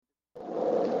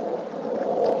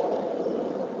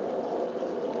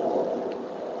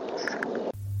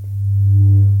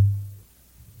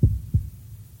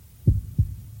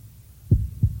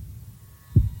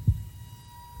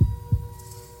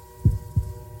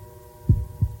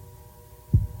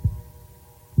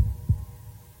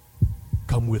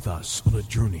Come with us on a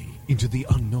journey into the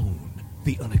unknown,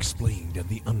 the unexplained, and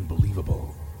the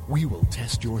unbelievable. We will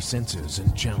test your senses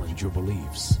and challenge your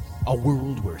beliefs. A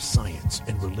world where science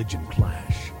and religion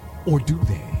clash. Or do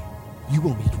they? You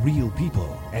will meet real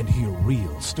people and hear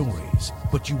real stories,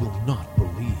 but you will not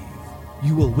believe.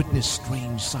 You will witness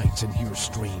strange sights and hear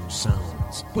strange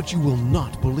sounds, but you will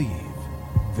not believe.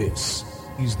 This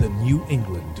is the New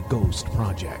England Ghost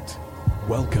Project.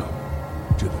 Welcome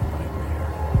to the nightmare.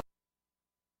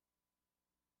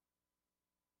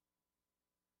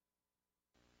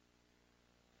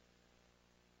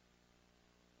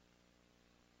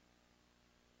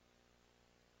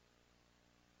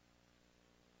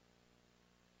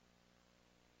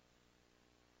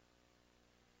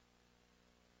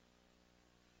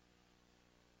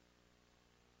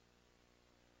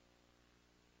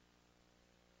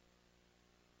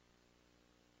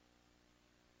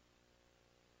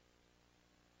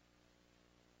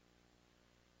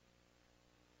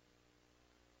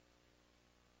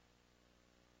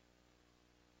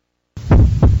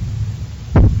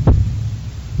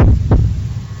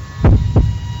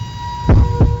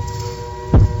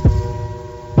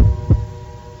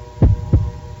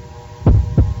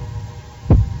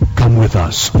 With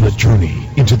us on a journey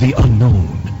into the unknown,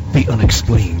 the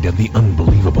unexplained, and the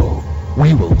unbelievable.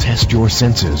 We will test your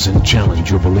senses and challenge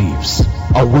your beliefs.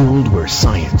 A world where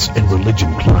science and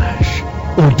religion clash.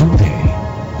 Or do they?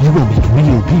 You will meet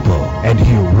real people and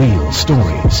hear real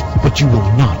stories, but you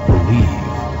will not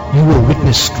believe. You will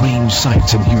witness strange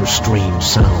sights and hear strange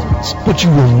sounds, but you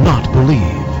will not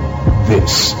believe.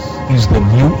 This is the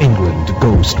New England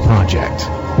Ghost Project.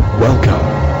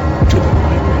 Welcome to the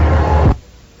nightmare.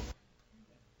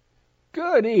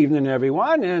 Good evening,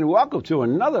 everyone, and welcome to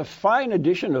another fine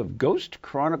edition of Ghost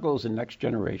Chronicles: The Next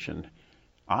Generation.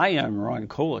 I am Ron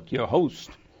Kolick, your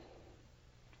host.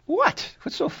 What?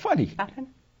 What's so funny? Nothing.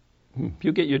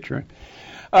 You get your turn.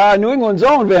 New England's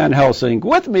own Van Helsing.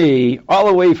 With me, all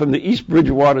the way from the East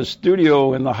Bridgewater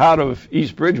studio in the heart of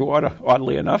East Bridgewater,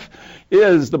 oddly enough,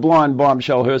 is the blonde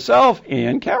bombshell herself,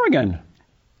 Ann Carrigan.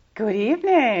 Good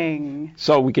evening.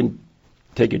 So we can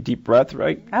take a deep breath,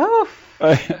 right? Oh.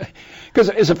 Because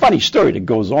it's a funny story that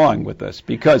goes along with this.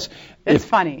 Because it's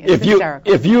funny. It's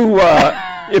hysterical.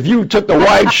 If you took the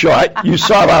wide shot, you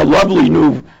saw our lovely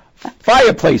new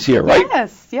fireplace here, right?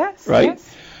 Yes. Right.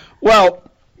 Yes. Well,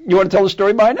 you want to tell the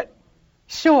story behind it?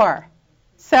 Sure.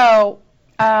 So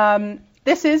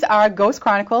this is our Ghost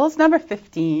Chronicles number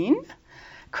 15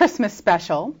 Christmas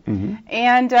special,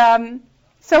 and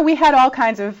so we had all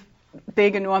kinds of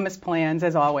big, enormous plans,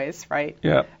 as always, right?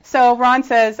 Yeah. So Ron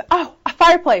says, oh, a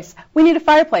fireplace. We need a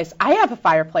fireplace. I have a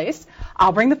fireplace.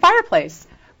 I'll bring the fireplace.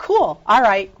 Cool. All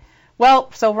right.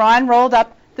 Well, so Ron rolled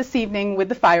up this evening with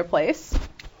the fireplace,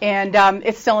 and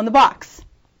it's still in the box.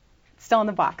 It's still in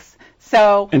the box.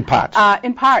 So in parts.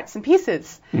 In parts and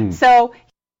pieces. So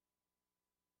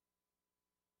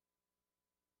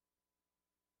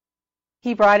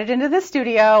he brought it into the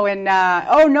studio, and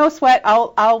oh, no sweat,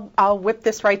 I'll whip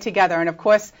this right together. And of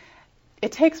course,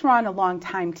 it takes Ron a long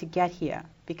time to get here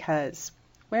because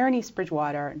we're in East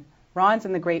Bridgewater, and Ron's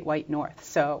in the Great White North.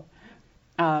 So,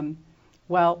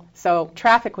 so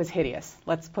traffic was hideous.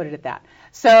 Let's put it at that.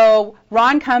 So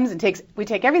Ron comes and we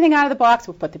take everything out of the box.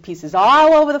 We put the pieces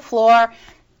all over the floor,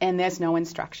 and there's no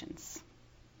instructions.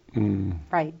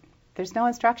 Right? There's no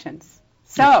instructions.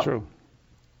 So. That's true.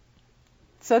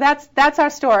 So that's our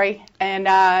story, and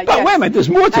but yes, wait a minute, there's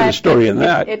more to the story than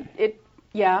that.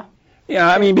 Yeah. Yeah,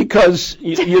 I mean, because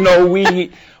you know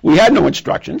we had no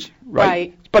instructions,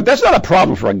 right? But that's not a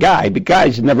problem for a guy. But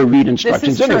guys never read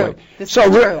instructions this is anyway. True. This so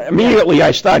is true. Immediately I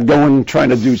start going, trying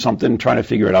to do something, trying to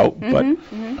figure it out. But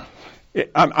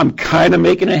I'm kind of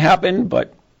making it happen,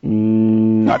 but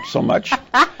not so much.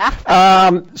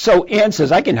 So Ann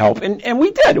says, I can help. And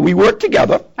we did. We worked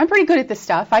together. I'm pretty good at this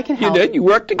stuff. I can help. You did. You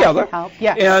worked together. I can help,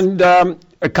 yes. And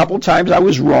a couple times I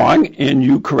was wrong, and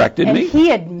you corrected me. And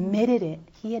he admitted it.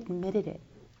 He admitted it.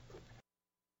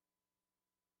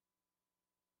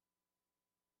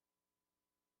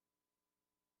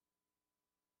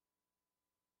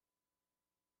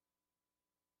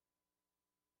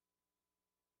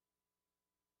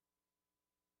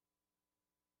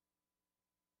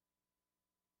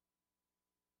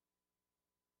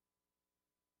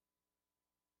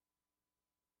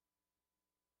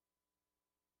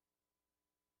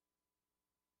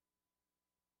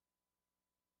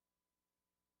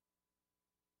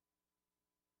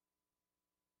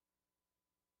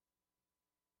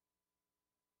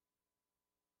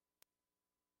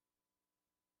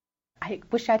 I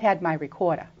wish I'd had my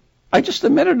recorder. I just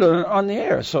admitted it on the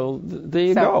air, so there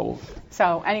you go.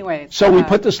 So, anyways. So we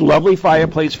put this lovely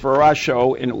fireplace for our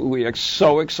show, and we are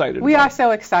so excited. We are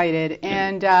so excited,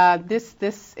 and this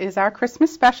is our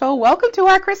Christmas special. Welcome to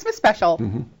our Christmas special.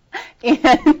 Mm-hmm.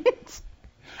 And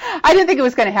I didn't think it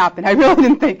was going to happen. I really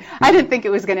didn't think. I didn't think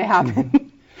it was going to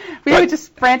happen. We were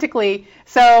just frantically.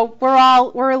 So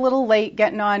we're a little late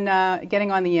getting on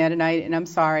the air tonight, and I'm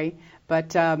sorry.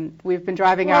 But we've been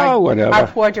driving our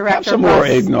poor director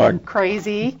Russ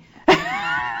crazy.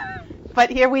 But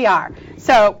here we are.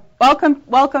 So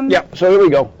welcome. Yeah. So here we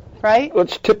go. Right.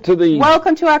 Let's tip to the.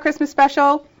 Welcome to our Christmas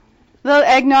special. Little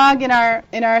eggnog in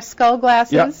our skull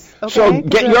glasses. Yeah. Okay. So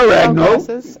get your eggnog.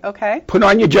 Glasses. Okay. Put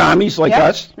on your jammies like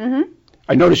us. Mm-hmm.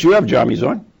 I notice you have jammies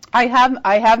on. I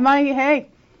have my hey.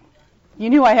 You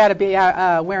knew I had to be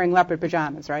wearing leopard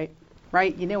pajamas, right?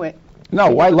 Right? You knew it. No,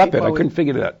 why leopard? I couldn't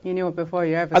figure that. You knew it before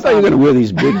you ever. I thought you were going to wear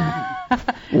these big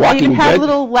Walking Dead. They have Dead.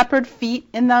 Little leopard feet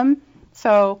in them,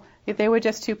 so they were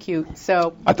just too cute.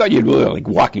 So I thought you'd wear like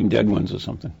Walking Dead ones or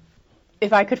something.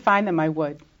 If I could find them, I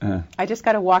would. I just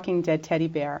got a Walking Dead teddy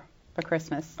bear for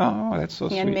Christmas. Oh, that's so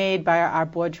sweet. Handmade by our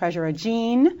board treasurer,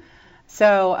 Jean.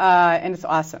 So, and it's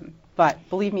awesome. But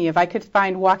believe me, if I could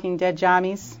find Walking Dead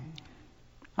jammies,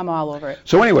 I'm all over it.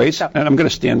 So anyways, and I'm going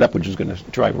to stand up, which is going to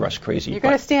drive Russ crazy. You're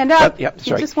going to stand up? Yeah,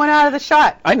 you just went out of the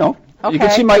shot. I know. Okay. You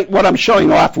can see what I'm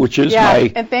showing off, which is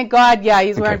my... and thank God,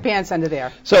 he's wearing pants under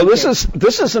there. So this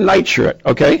is a night shirt,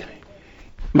 okay?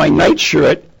 My night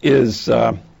shirt is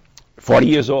 40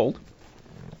 years old,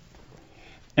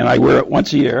 and I wear it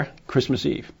once a year, Christmas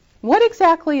Eve. What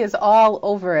exactly is all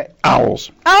over it? Owls.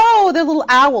 Oh, they're little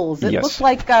owls. It Yes. looks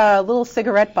like little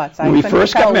cigarette butts. When we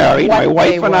first got married, my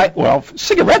wife and I,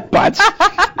 cigarette butts.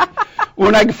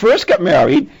 When I first got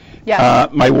married,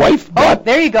 my wife bought... Oh,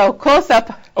 there you go, close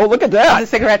up. Oh, look at that. The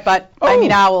cigarette butt. I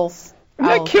mean owls.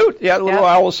 Isn't that cute? Yeah, a little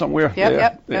owl somewhere.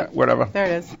 Yep. Whatever. There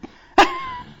it is.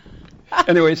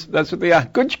 Anyways, that's what they are.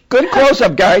 Good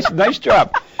close-up, guys. Nice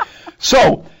job.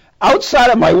 So, outside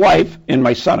of my wife and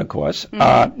my son, of course,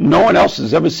 no one else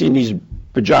has ever seen these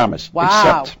pajamas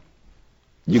except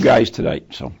you guys tonight.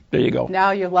 So, there you go.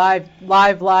 Now you're live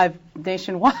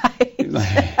nationwide.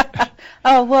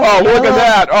 Oh, look. Oh, look at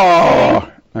that.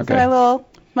 Oh, okay.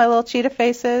 My little cheetah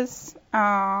faces.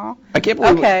 Oh. I can't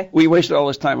believe we wasted all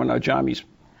this time on our jammies.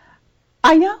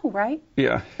 I know, right?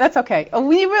 Yeah. That's okay.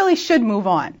 We really should move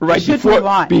on. Right. We should move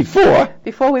on.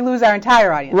 Before we lose our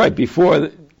entire audience. Right, before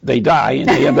they die and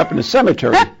they end up in a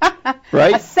cemetery.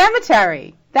 Right? A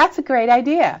cemetery. That's a great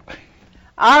idea.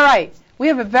 All right. We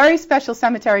have a very special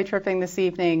cemetery tripping this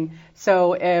evening.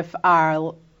 So if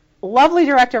our lovely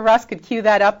director, Russ, could cue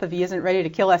that up. If he isn't ready to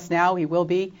kill us now, he will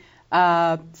be.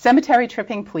 Cemetery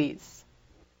tripping, please.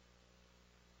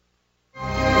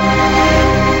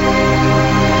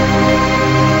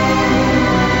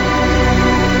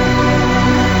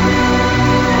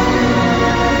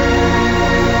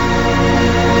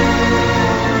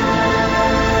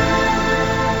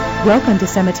 Welcome to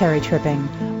Cemetery Tripping,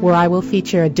 where I will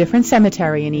feature a different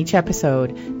cemetery in each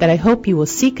episode that I hope you will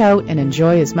seek out and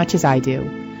enjoy as much as I do.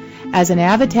 As an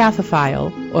avid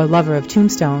taphophile, or lover of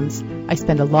tombstones, I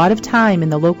spend a lot of time in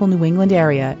the local New England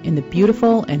area in the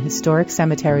beautiful and historic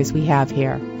cemeteries we have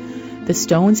here. The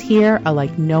stones here are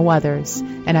like no others,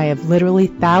 and I have literally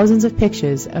thousands of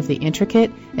pictures of the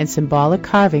intricate and symbolic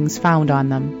carvings found on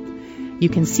them. You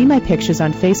can see my pictures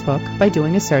on Facebook by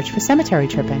doing a search for Cemetery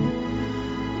Tripping.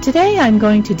 Today I'm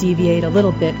going to deviate a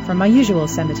little bit from my usual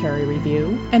cemetery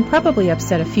review and probably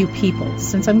upset a few people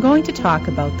since I'm going to talk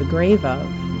about the grave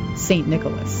of St.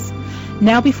 Nicholas.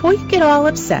 Now before you get all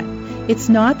upset, it's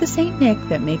not the St. Nick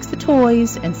that makes the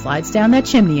toys and slides down that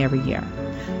chimney every year.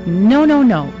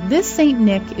 No. This St.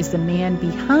 Nick is the man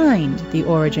behind the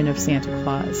origin of Santa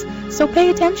Claus, so pay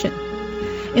attention.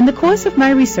 In the course of my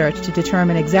research to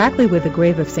determine exactly where the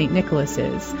grave of St. Nicholas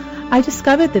is, I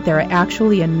discovered that there are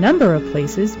actually a number of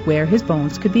places where his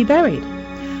bones could be buried.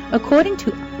 According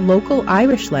to local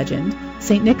Irish legend,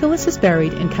 St. Nicholas is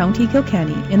buried in County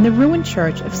Kilkenny in the ruined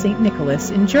church of St. Nicholas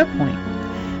in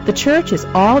Jerpoint. The church is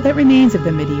all that remains of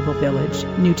the medieval village,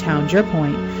 Newtown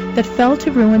Jerpoint, that fell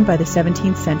to ruin by the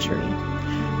 17th century.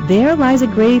 There lies a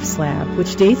grave slab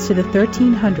which dates to the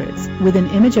 1300s with an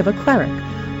image of a cleric,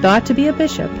 thought to be a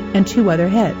bishop, and two other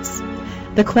heads.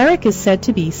 The cleric is said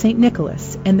to be St.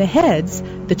 Nicholas, and the heads,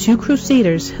 the two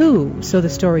crusaders who, so the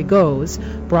story goes,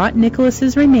 brought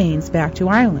Nicholas's remains back to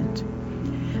Ireland.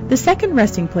 The second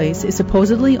resting place is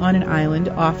supposedly on an island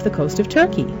off the coast of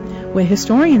Turkey, where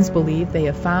historians believe they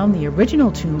have found the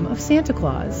original tomb of Santa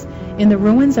Claus in the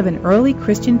ruins of an early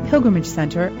Christian pilgrimage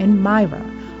center in Myra,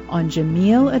 on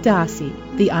Jamil Adasi,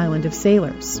 the island of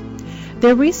sailors.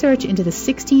 Their research into the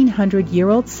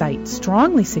 1,600-year-old site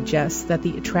strongly suggests that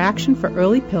the attraction for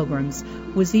early pilgrims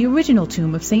was the original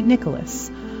tomb of St. Nicholas,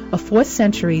 a 4th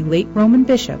century late Roman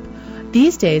bishop,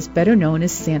 these days better known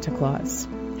as Santa Claus.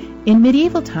 In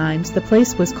medieval times, the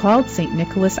place was called St.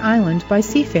 Nicholas Island by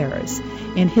seafarers,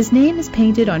 and his name is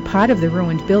painted on part of the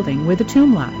ruined building where the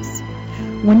tomb lies.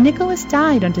 When Nicholas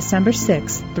died on December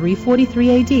 6,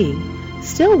 343 AD,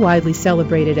 still widely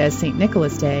celebrated as St.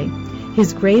 Nicholas Day,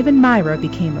 his grave in Myra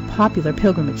became a popular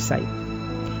pilgrimage site.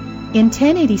 In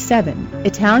 1087,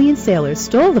 Italian sailors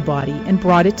stole the body and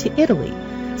brought it to Italy,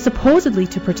 supposedly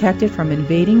to protect it from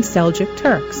invading Seljuk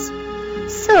Turks.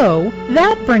 So,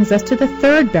 that brings us to the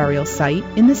third burial site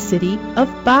in the city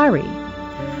of Bari.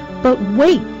 But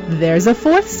wait, there's a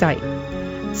fourth site.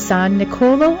 San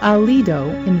Niccolò al Lido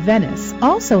in Venice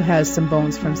also has some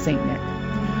bones from St. Nick.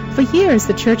 For years,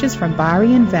 the churches from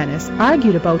Bari and Venice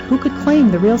argued about who could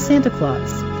claim the real Santa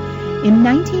Claus. In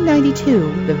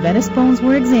 1992, the Venice bones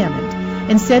were examined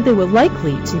and said they were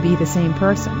likely to be the same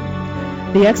person.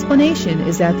 The explanation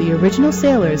is that the original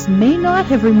sailors may not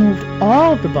have removed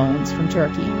all the bones from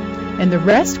Turkey, and the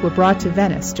rest were brought to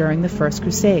Venice during the First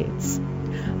Crusades.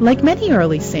 Like many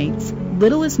early saints,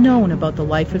 little is known about the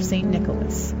life of St.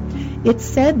 Nicholas. It's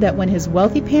said that when his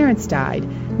wealthy parents died,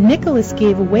 Nicholas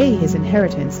gave away his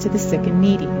inheritance to the sick and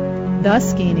needy,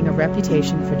 thus gaining a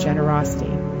reputation for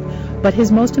generosity. But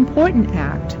his most important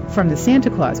act, from the Santa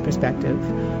Claus perspective,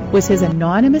 was his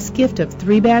anonymous gift of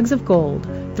 3 bags of gold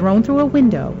thrown through a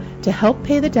window to help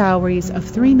pay the dowries of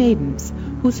 3 maidens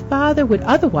whose father would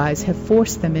otherwise have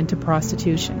forced them into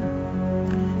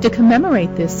prostitution. To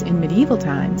commemorate this in medieval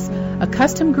times, a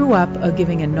custom grew up of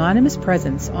giving anonymous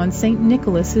presents on St.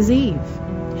 Nicholas's Eve.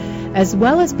 As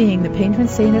well as being the patron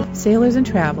saint of sailors and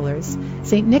travelers,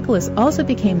 St. Nicholas also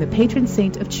became the patron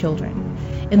saint of children.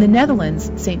 In the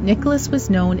Netherlands, St. Nicholas was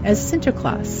known as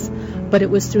Sinterklaas, but it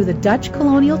was through the Dutch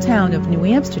colonial town of New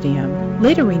Amsterdam,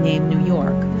 later renamed New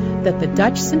York, that the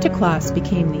Dutch Sinterklaas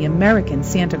became the American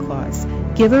Santa Claus,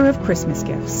 giver of Christmas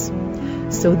gifts.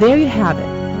 So there you have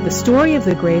it, the story of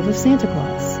the grave of Santa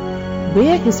Claus.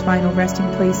 Where his final resting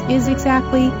place is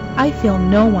exactly, I feel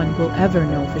no one will ever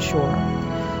know for sure.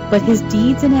 But his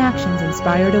deeds and actions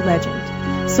inspired a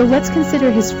legend. So let's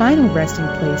consider his final resting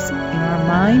place in our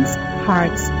minds,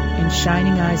 hearts, and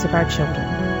shining eyes of our children.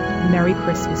 Merry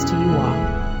Christmas to you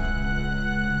all.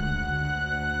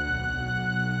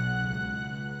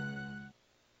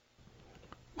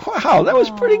 Wow, that was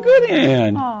pretty good,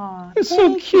 Ann. Aw, It's so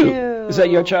thank cute. you. Is that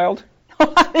your child?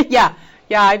 Yeah.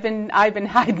 I've been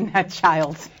hiding that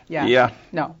child. Yeah. Yeah.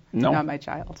 No, No? not my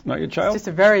child. Not your It's child? just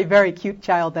a very, very cute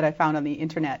child that I found on the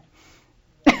internet.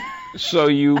 So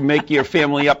you make your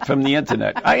family up from the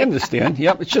internet. I understand.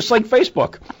 Yep, it's just like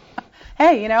Facebook.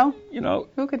 Hey, You know.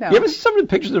 who could know? You ever see some of the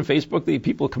pictures on Facebook? The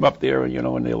people come up there and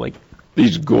and they're like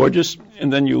these gorgeous,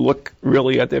 and then you look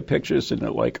really at their pictures and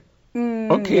they're like,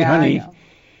 okay, yeah, honey. I know.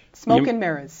 Smoke and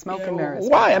mirrors. Smoke and mirrors.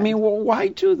 Why? I mean, why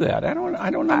do that? I don't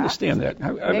understand that. I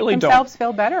really Make don't. themselves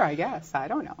feel better, I guess. I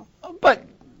don't know. But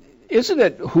isn't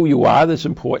it who you are that's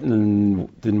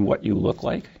important than what you look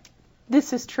like?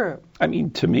 This is true. I mean,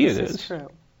 to me it This is. is true.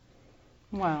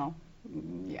 Well,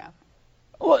 yeah.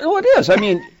 Well, it is. I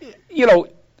mean,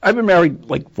 I've been married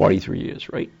like 43 years,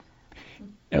 right?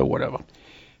 Or whatever.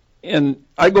 And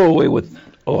I go away with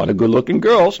a lot of good-looking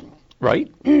girls,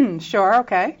 right? Sure,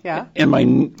 okay, yeah. And my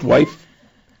wife,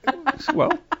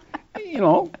 well,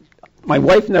 my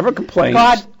wife never complains.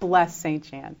 God bless St.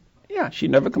 Jan. Yeah, she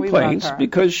never We love complains her.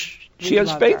 because she We has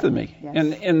love faith her. in me.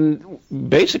 Yes. And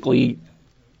basically,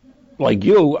 like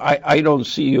you, I don't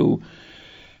see you.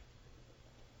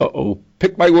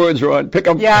 Pick my words, Ron. Pick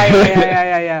them.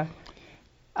 Yeah.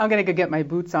 I'm going to go get my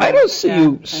boots on. I don't see Yeah.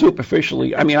 you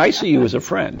superficially. I mean, I see you as a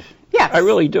friend. Yes. I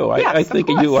really do. Yes, I of think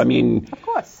of you. course. I mean, Of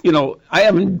course. I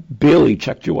haven't barely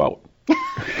checked you out.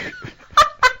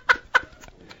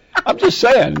 I'm just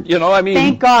saying. I mean.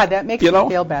 Thank God. That makes you know,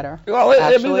 me feel better. Well, I mean,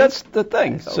 Actually, that's the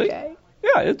thing. it's See? okay.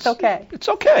 Yeah, it's okay. It's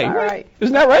okay. All right.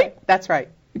 Isn't that right? That's right.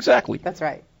 Exactly. That's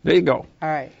right. There you go. All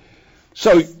right.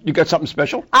 So you got something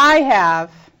special? I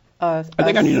have I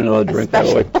think I need another drink, by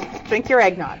the way. Drink your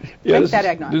eggnog. Yeah, Drink that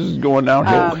eggnog. This is going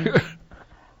downhill.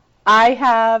 I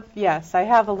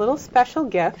have a little special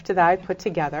gift that I put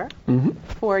together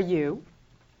for you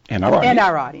and our audience. and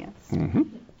our audience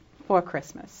for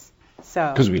Christmas.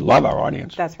 So Because we love our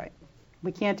audience. that's right.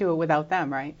 We can't do it without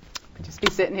them, right? We'd just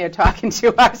be sitting here talking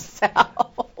to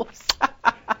ourselves.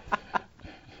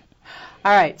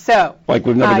 All right, so. Like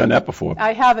we've never done that before.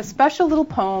 I have a special little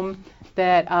poem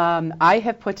that I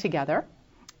have put together,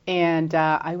 and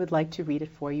I would like to read it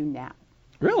for you now.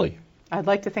 Really? I'd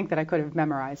like to think that I could have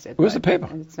memorized it. Where's the but paper?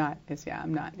 It's not.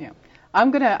 I'm not. Yeah.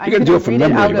 I'm gonna do it from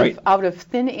read memory, it right? out of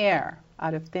thin air.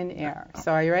 Out of thin air.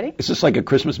 So are you ready? Is this like a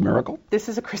Christmas miracle? This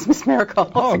is a Christmas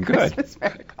miracle. Oh, It's a good. Christmas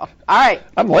miracle. All right.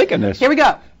 I'm liking this. Here we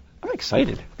go. I'm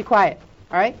excited. Be quiet.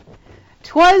 All right.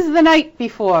 'Twas the night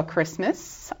before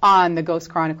Christmas on the Ghost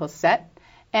Chronicles set,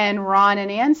 and Ron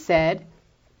and Ann said,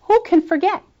 "Who can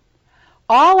forget?"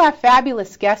 All our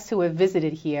fabulous guests who have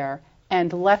visited here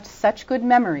and left such good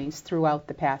memories throughout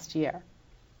the past year.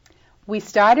 We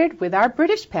started with our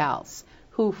British pals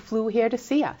who flew here to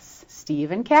see us,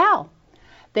 Steve and Cal.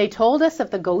 They told us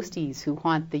of the ghosties who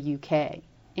haunt the UK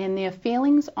and their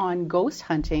feelings on ghost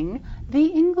hunting the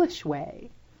English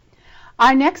way.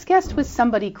 Our next guest was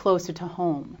somebody closer to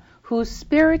home who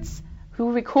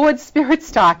records spirit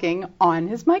stalking on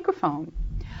his microphone.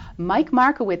 Mike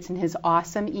Markowitz and his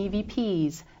awesome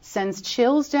EVPs sends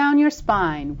chills down your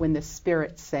spine when the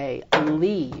spirits say,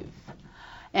 leave.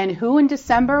 And who in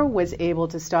December was able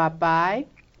to stop by?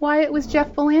 Why, it was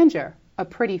Jeff Belanger, a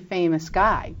pretty famous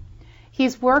guy.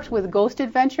 He's worked with Ghost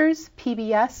Adventures,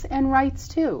 PBS, and Rights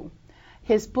too.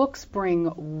 His books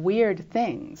bring weird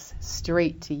things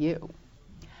straight to you.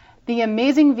 The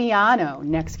amazing Viano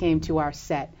next came to our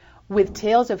set with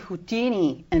tales of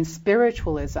Houdini and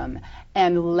spiritualism,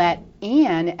 and let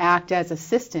Anne act as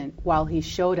assistant while he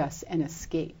showed us an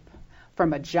escape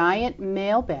from a giant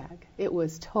mailbag. It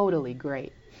was totally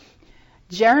great.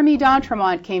 Jeremy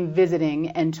D'Entremont came visiting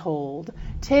and told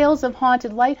tales of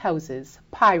haunted lighthouses,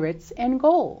 pirates, and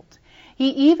gold. He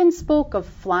even spoke of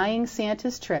flying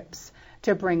Santa's trips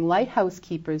to bring lighthouse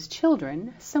keepers'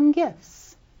 children some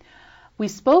gifts. We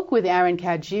spoke with Aaron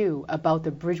Cadieux about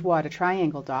the Bridgewater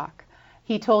Triangle dock.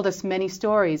 He told us many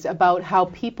stories about how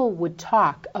people would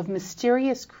talk of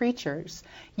mysterious creatures,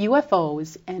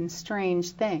 UFOs, and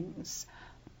strange things.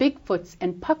 Bigfoots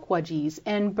and puckwudgies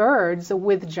and birds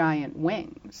with giant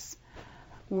wings.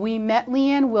 We met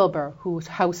Leanne Wilbur, whose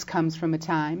house comes from a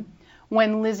time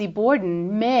when Lizzie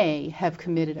Borden may have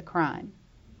committed a crime.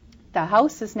 The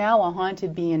house is now a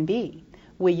haunted B&B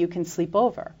where you can sleep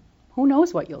over. Who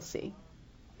knows what you'll see?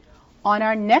 On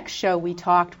our next show, we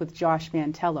talked with Josh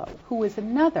Mantello, who is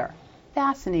another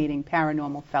fascinating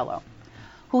paranormal fellow,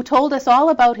 who told us all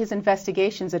about his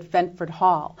investigations at Ventford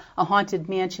Hall, a haunted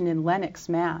mansion in Lenox,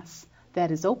 Mass,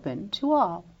 that is open to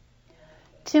all.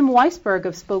 Tim Weisberg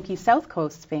of Spooky South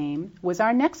Coast fame was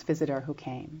our next visitor who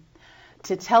came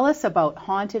to tell us about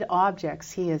haunted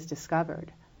objects he has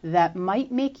discovered that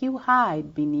might make you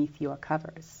hide beneath your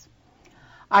covers.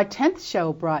 Our 10th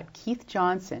show brought Keith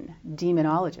Johnson,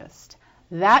 demonologist.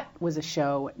 That was a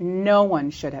show no one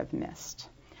should have missed.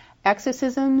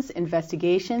 Exorcisms,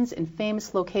 investigations, and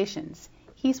famous locations.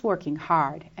 He's working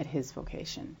hard at his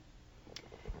vocation.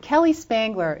 Kelly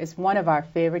Spangler is one of our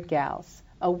favorite gals,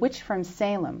 a witch from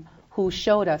Salem who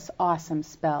showed us awesome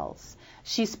spells.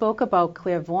 She spoke about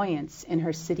clairvoyance in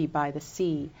her city by the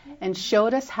sea and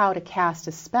showed us how to cast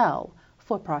a spell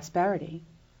for prosperity.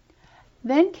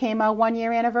 Then came our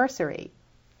 1-year anniversary.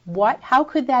 What? How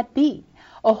could that be?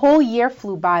 A whole year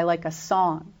flew by like a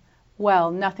song.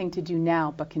 Well, nothing to do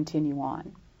now but continue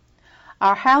on.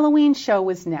 Our Halloween show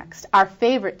was next, our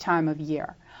favorite time of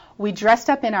year. We dressed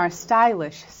up in our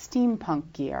stylish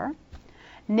steampunk gear.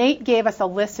 Nate gave us a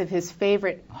list of his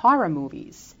favorite horror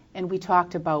movies, and we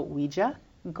talked about Ouija,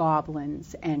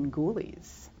 goblins, and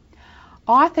ghoulies.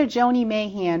 Author Joni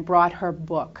Mahan brought her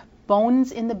book,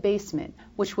 Bones in the Basement,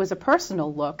 which was a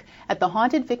personal look at the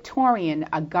haunted Victorian,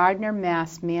 a Gardner,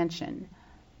 Mass. mansion.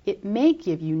 It may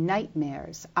give you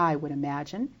nightmares, I would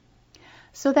imagine.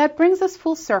 So that brings us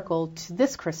full circle to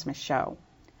this Christmas show.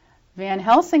 Van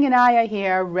Helsing and I are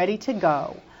here, ready to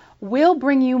go. We'll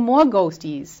bring you more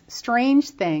ghosties, strange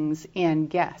things, and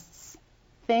guests.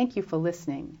 Thank you for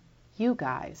listening. You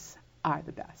guys are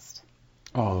the best.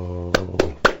 Oh.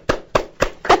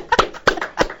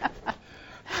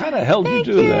 How the hell did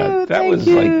you do that? That Thank was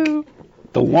you. like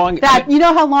the long. You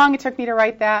know how long it took me to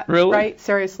write that? Really? Right?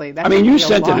 Seriously. That I mean, took you me a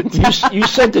sent long it. time. You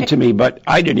sent it to me, but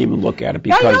I didn't even look at it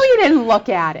because. I know you didn't look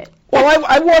at it. Well,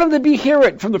 I wanted to hear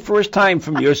it from the first time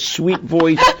from your sweet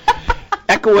voice,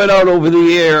 echoing out over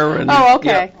the air. And, Oh,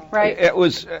 okay. Right. It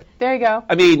was. There you go.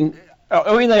 I mean, the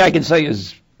only thing I can say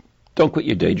is, don't quit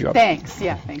your day job. Thanks.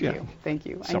 Yeah, thank Yeah. you. Thank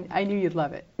you. So- I knew you'd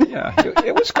love it. Yeah,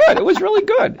 it was good. It was really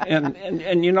good.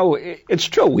 And you know, it's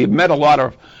true. We've met a lot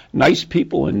of nice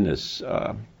people in this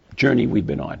journey we've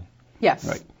been on. Yes.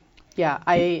 Right. Yeah,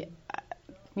 I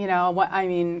mean, how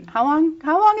long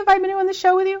have I been doing the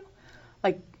show with you?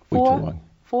 Like Way too long.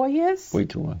 4 years? Way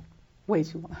too long. Way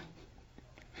too long.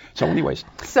 So anyways,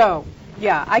 So,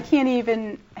 yeah, I can't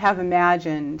even have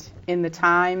imagined in the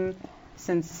time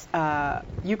since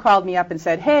you called me up and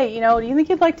said, hey, do you think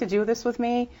you'd like to do this with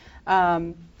me?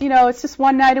 It's just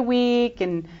one night a week,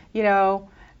 and,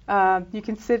 you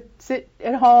can sit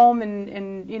at home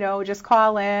and just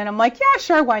call in. I'm like, yeah,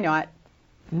 sure, why not?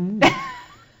 Mm.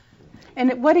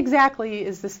 And what exactly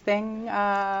is this thing?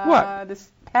 What? This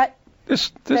pet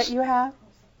This that you have?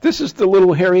 This is the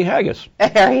little hairy haggis. A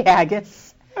hairy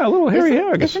haggis. Yeah, a little hairy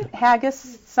haggis. Isn't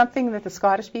haggis something that the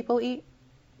Scottish people eat?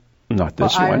 Not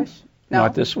this Or one. Irish? No.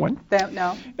 Not this one.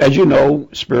 No. As you know,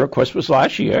 Spirit Quest was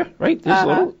last year, right? This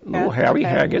little Yeah, hairy okay.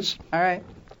 haggis. All right.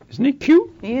 Isn't he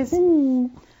cute? He is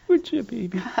What's your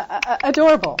baby?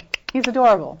 adorable. He's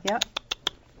adorable. Yeah.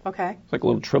 Okay. It's like a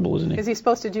little tribble, isn't he? Is he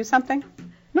supposed to do something?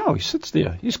 No, he sits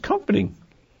there. He's comforting.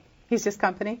 He's just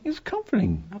company? He's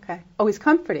comforting. Okay. Oh, he's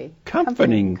comforting.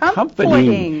 Comforting.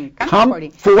 Comforting.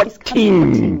 Comforting. He's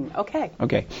comforting. Okay.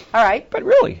 Okay. All right. But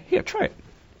really, here, try it.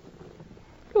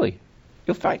 Really.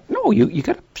 You'll find, no, you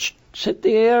got to sit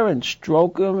there and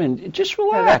stroke him and just No,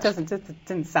 relax. that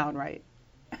didn't sound right.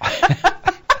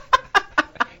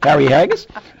 Harry Haggis?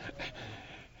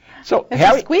 So, Does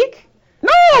Harry. he squeak?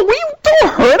 No, we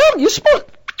don't hurt him. You're supposed.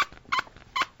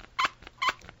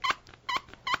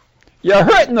 You're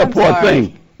hurting the I'm poor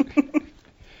sorry. thing.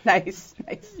 Nice.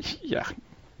 Yeah.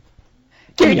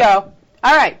 Here we go.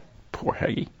 All right. Poor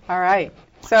Haggy. All right.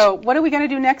 So what are we going to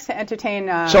do next to entertain?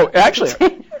 So actually,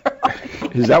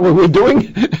 is that what we're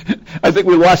doing? I think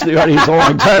we lost the audience a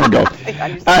long time ago.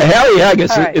 Harry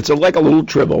Haggis, All right. it's like a little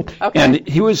tribble. Okay. And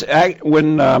he was,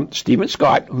 when Stephen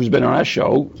Scott, who's been on our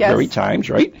show Yes. many times,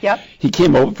 right? Yep. He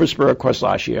came over for Spirit Quest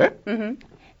last year, Mm-hmm.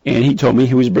 and he told me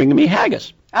he was bringing me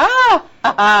haggis. Oh.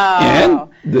 And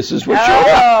this is what showed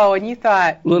up. Oh, and you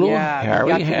thought, Little yeah, Harry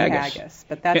yucky Haggis.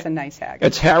 But that's a nice haggis.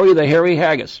 It's Harry the Hairy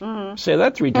Haggis. Mm-hmm. Say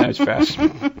that 3 times fast.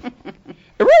 It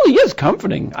really is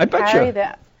comforting. I bet Harry you.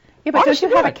 that. Yeah, but Honest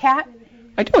don't to you have a God. cat?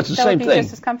 I do. It's the That same would be thing.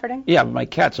 just as comforting? Yeah, but my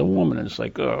cat's a woman, and it's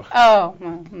like, ugh. Oh.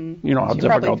 You know how She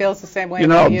probably difficult. feels the same way You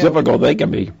know how about you. difficult they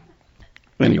can be.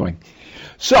 Anyway,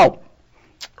 so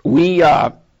we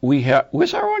have.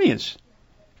 Where's our audience?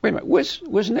 Wait a minute.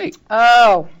 Where's Nate?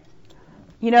 Oh.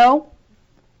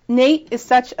 Nate is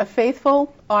such a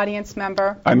faithful audience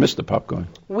member. I missed the popcorn.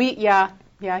 Yeah,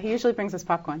 he usually brings us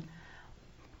popcorn.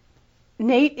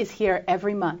 Nate is here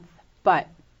every month, but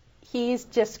he's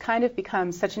just kind of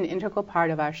become such an integral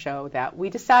part of our show that we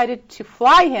decided to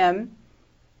fly him,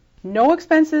 no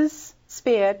expenses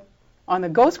spared, on the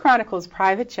Ghost Chronicles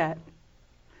private jet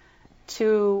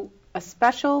to a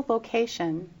special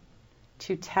location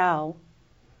to tell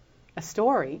a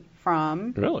story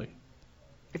from... Really?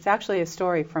 It's actually a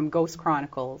story from Ghost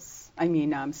Chronicles.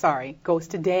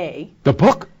 Ghost Today. The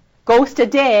book? Ghost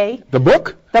Today, The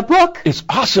book? the book. It's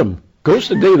awesome. Ghost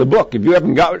Today, the book. If you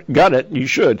haven't got it, you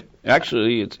should.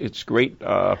 Actually, it's great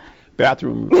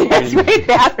bathroom. It's great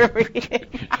bathroom reading.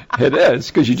 It is,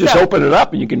 because you just So- open it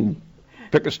up and you can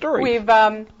pick a story. We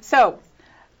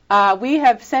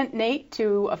have sent Nate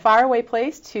to a faraway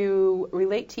place to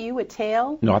relate to you a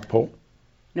tale. North Pole.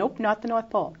 Nope, not the North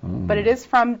Pole. But it is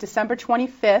from December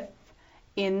 25th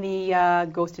in the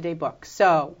Ghost Today book.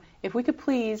 So if we could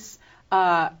please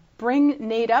bring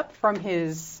Nate up from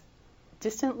his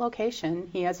distant location.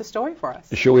 He has a story for us.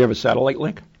 You sure we have a satellite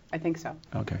link? I think so.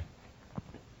 Okay.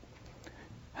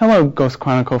 Hello, Ghost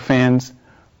Chronicle fans.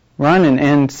 Ron and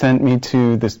Ann sent me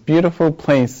to this beautiful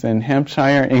place in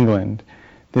Hampshire, England.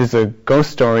 There's a ghost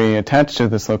story attached to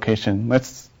this location.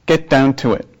 Let's get down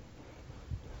to it.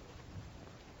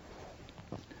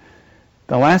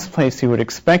 The last place you would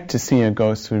expect to see a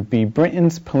ghost would be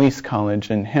Britain's Police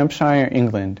College in Hampshire,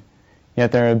 England.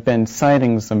 Yet there have been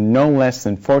sightings of no less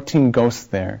than 14 ghosts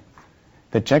there.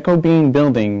 The Jacobean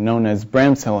building, known as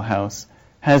Bramshill House,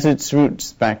 has its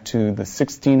roots back to the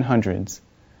 1600s.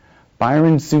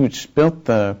 Byron Zouch built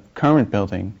the current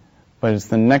building, but it's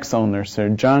the next owner, Sir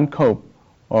John Cope,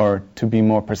 or to be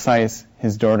more precise,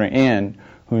 his daughter Anne,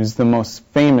 who is the most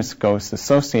famous ghost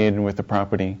associated with the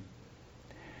property.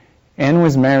 Anne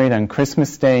was married on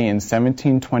Christmas Day in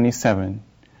 1727.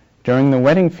 During the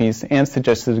wedding feast, Anne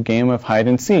suggested a game of hide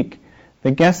and seek.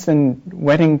 The guests and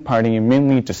wedding party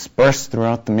immediately dispersed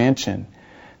throughout the mansion.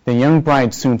 The young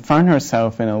bride soon found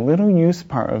herself in a little used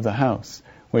part of the house,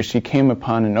 where she came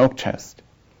upon an oak chest.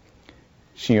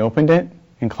 She opened it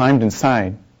and climbed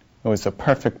inside. It was a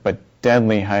perfect but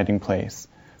deadly hiding place,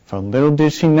 for little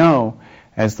did she know,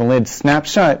 as the lid snapped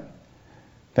shut,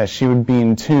 that she would be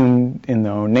entombed in the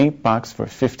ornate box for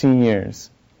 50 years.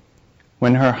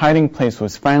 When her hiding place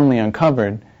was finally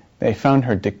uncovered, they found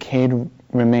her decayed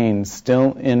remains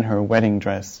still in her wedding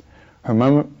dress, her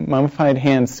mummified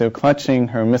hands still clutching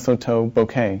her mistletoe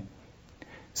bouquet.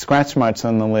 Scratch marks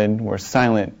on the lid were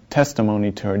silent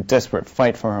testimony to her desperate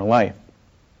fight for her life.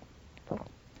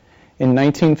 In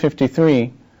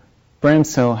 1953,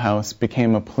 Bramshill House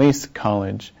became a police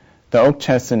college. The oak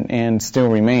chest and Anne still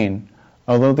remain,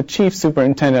 although the chief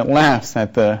superintendent laughs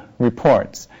at the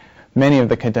reports. Many of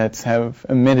the cadets have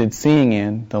admitted seeing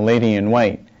Anne, the lady in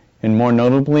white, and more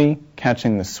notably,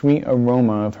 catching the sweet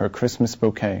aroma of her Christmas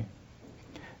bouquet.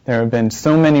 There have been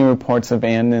so many reports of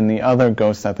Anne and the other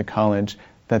ghosts at the college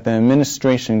that the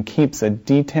administration keeps a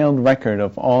detailed record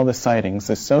of all the sightings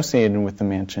associated with the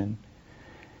mansion.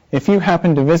 If you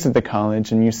happen to visit the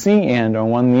college and you see Anne or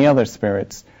one of the other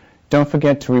spirits, don't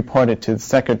forget to report it to the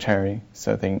secretary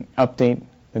so they can update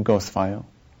the ghost file.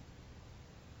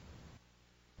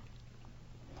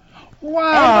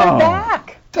 Wow. And we're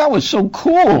back. That was so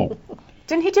cool.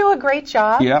 Didn't he do a great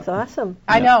job? Yep. It's awesome.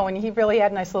 I know, and he really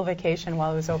had a nice little vacation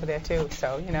while he was over there, too.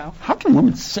 So, How can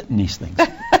women sit in these things?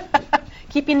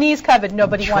 keep your knees covered.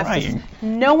 Nobody wants to. trying.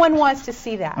 No one wants to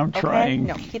see that. I'm okay? trying.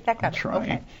 No, keep that I'm covered. trying.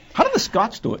 Okay. How do the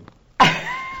Scots do it?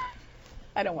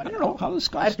 I don't want I to don't know. How do the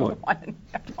Scots do it? I don't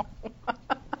want to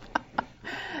know.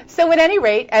 So at any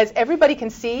rate, as everybody can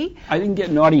see, I didn't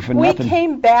get naughty for we nothing.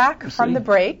 came back from see? the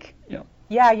break. Yeah.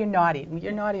 Yeah, you're naughty.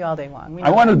 You're naughty all day long. We I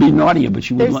know wanted that. to be naughtier, but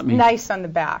she wouldn't There's let me. nice on the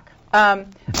back.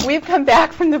 We've come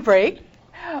back from the break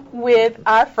with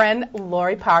our friend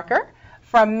Lori Parker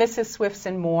from Mrs. Swifts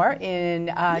and More in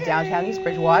downtown East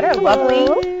Bridgewater, a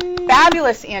lovely,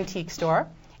 fabulous antique store.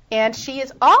 And she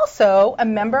is also a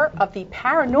member of the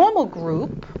paranormal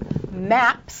group,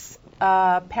 MAPS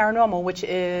Paranormal, which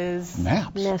is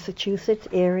Maps. Massachusetts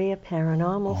Area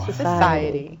Paranormal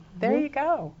Society. There you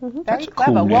go. Very That's a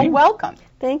clever. cool Well, name. welcome.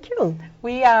 Thank you.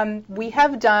 We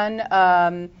have done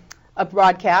a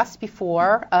broadcast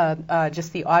before,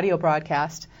 just the audio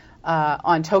broadcast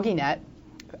on TogiNet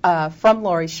from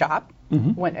Lori's shop,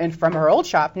 and from her old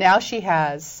shop. Now she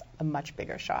has a much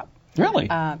bigger shop. Really?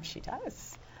 She does.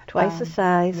 Twice the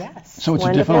size. Yes. So it's a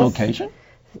wonderful. different location?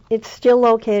 It's still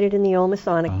located in the old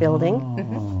Masonic building,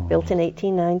 Oh. built in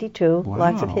 1892.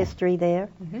 Lots of Wow. history there.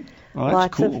 Well, that's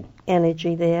Lots cool. of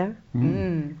energy there.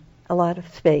 A lot of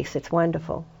space. It's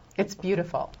wonderful. It's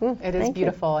beautiful. Mm, It is thank you.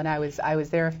 beautiful, and I was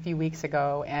there a few weeks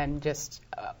ago and just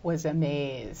was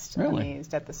amazed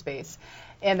at the space.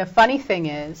 And the funny thing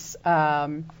is,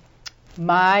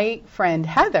 my friend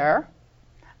Heather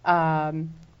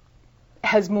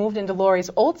has moved into Lori's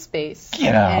old space.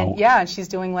 Get out. And, and she's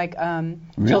doing like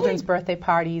children's birthday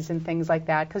parties and things like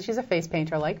that because she's a face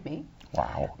painter like me.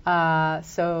 Wow.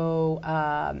 So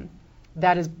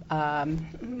that is,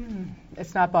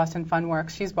 it's not Boston Funworks.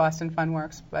 She's Boston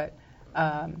Funworks, but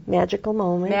Magical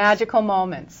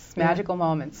moments. magical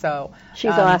moments. So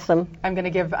She's awesome. I'm going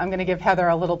to give Heather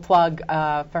a little plug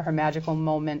for her magical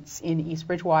moments in East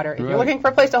Bridgewater. If you're Right. looking for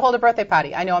a place to hold a birthday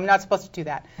party, I know I'm not supposed to do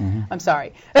that. I'm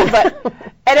sorry, but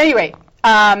at any rate,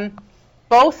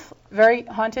 both very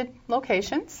haunted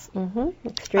locations.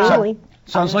 Extremely.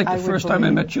 Sounds like I the would first time I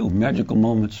believe. met you. Magical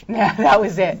moments. That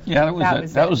was it. Yeah,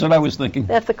 that was what I was thinking.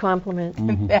 That's a compliment.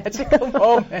 Magical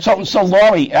moments. So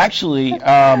Laurie, actually,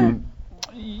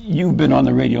 you've been on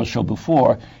the radio show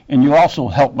before, and you also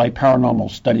helped my paranormal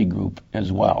study group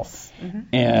as well.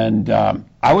 And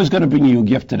I was going to bring you a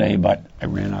gift today, but I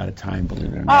ran out of time,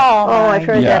 believe it or not. Oh, I've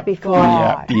heard that before.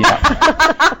 Yeah.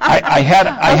 I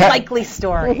had Likely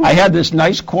story. I had this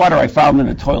nice quarter I found in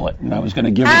the toilet, and I was going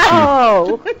to give it to you.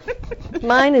 Oh,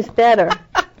 mine is better.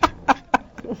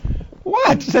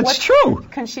 What? That's true.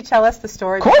 Can she tell us the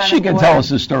story? Of course she can tell us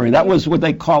the story. That was what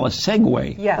they call a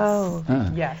segue. Yes. Oh.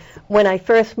 Yes. When I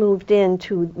first moved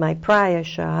into my prior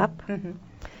shop,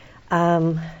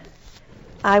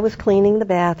 I was cleaning the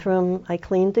bathroom. I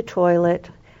cleaned the toilet.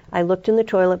 I looked in the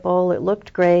toilet bowl. It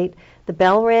looked great. The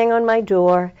bell rang on my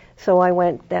door, so I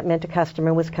went. That meant a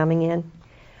customer was coming in.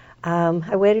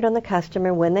 I waited on the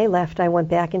customer. When they left, I went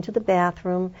back into the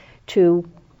bathroom to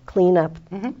clean up,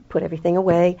 put everything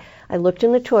away. I looked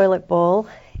in the toilet bowl,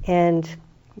 and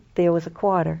there was a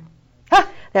quarter.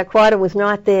 That quarter was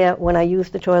not there when I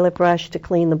used the toilet brush to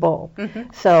clean the bowl.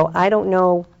 So I don't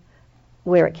know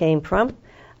where it came from.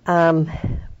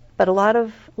 But a lot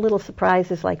of little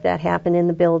surprises like that happen in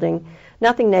the building.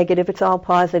 Nothing negative, it's all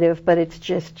positive, but it's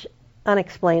just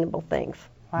unexplainable things.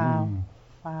 Wow.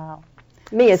 Wow.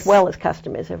 Me as well as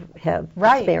customers have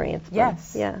Right. experienced them.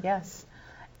 Yes. Yeah. Yes.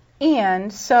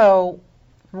 And so,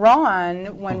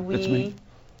 Ron, when that's me.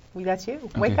 That's you.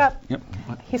 Okay. Wake up. Yep.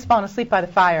 What? He's fallen asleep by the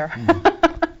fire.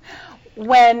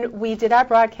 When we did our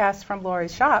broadcast from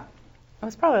Lori's shop, it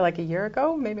was probably like a year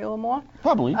ago, maybe a little more.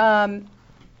 Probably.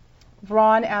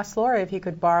 Ron asked Lori if he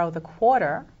could borrow the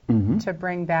quarter to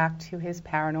bring back to his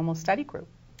paranormal study group.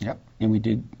 Yep. And we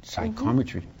did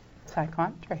psychometry.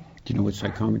 Psychometry. Do you know what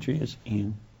psychometry is,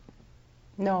 Ian?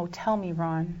 No, tell me,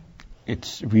 Ron.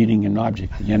 It's reading an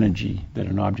object, the energy that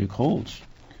an object holds.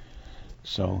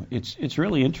 So it's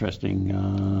really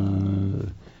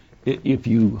interesting. If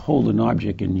you hold an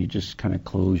object and you just kind of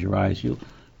close your eyes, you'll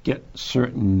get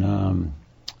certain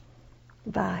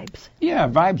Vibes. Yeah,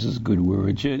 vibes is a good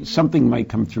word. Something might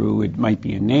come through. It might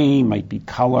be a name, might be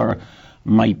color,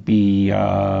 might be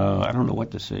I don't know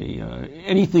what to say.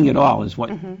 Anything at all is what.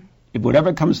 If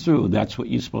whatever comes through, that's what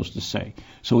you're supposed to say.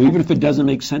 So even if it doesn't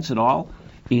make sense at all,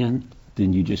 then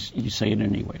you say it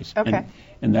anyways. Okay.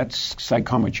 And that's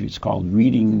psychometry. It's called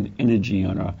reading energy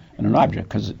on an object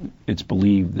because it's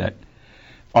believed that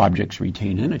objects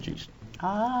retain energies.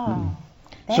 Oh.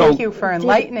 Thank you for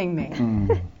enlightening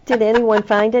me. Did anyone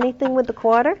find anything with the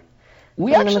quarter?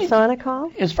 We from actually, the Masonic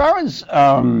Hall? as far as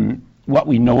what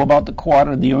we know about the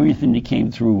quarter, the only thing that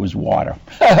came through was water.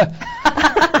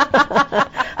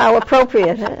 How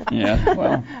appropriate, huh? Yeah,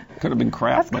 well, could have been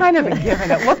crap. That's kind of a given.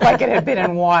 It looked like it had been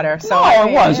in water. So No, I mean,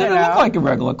 it was. you It know. looked like a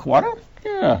regular quarter.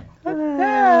 Yeah,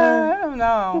 I don't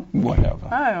know. whatever.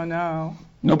 I don't know.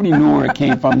 Nobody knew where it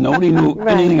came from. Nobody knew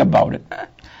Right. anything about it.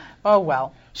 Oh,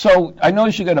 well. So I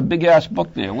noticed you got a big-ass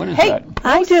book there. What is Hey, that?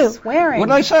 I do. Swearing. What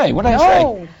did I say? What did I say?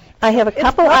 No. I have a It's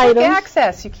couple public items.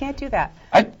 access. You can't do that.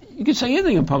 You can say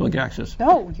anything in public access.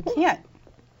 No, you can't.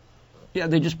 Yeah,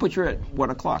 they just put you at 1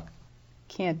 o'clock.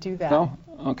 Can't do that. No?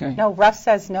 Okay. No, Russ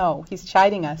says no. He's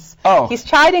chiding us. Oh. He's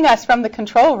chiding us from the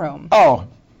control room. Oh,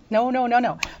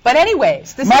 No. But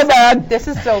anyways, this my is bad. This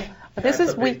is so. This That's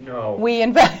is a big no. we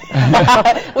invent.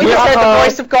 We just heard the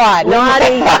voice of God.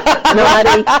 Naughty.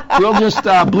 We'll just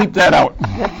bleep that out.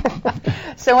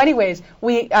 So, anyways,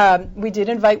 we did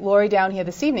invite Lori down here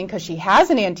this evening because she has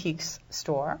an antiques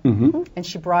store, and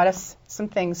she brought us some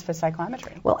things for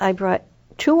psychometry. Well, I brought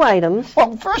 2 items.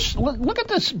 Well, first, look at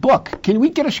this book. Can we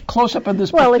get a close-up of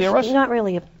this Well, book it's there, Russ? not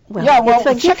really a... Well, Yeah, well, it's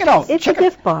a check gift, it out. It's Check a it-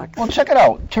 gift box. Well, check it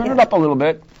out. Turn it Yeah. up a little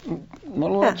bit. A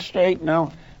little Yeah. straight.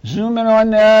 Now, zoom in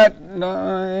on that.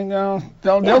 There you go.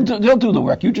 They'll do the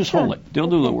work. You just hold it. They'll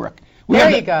do the work. There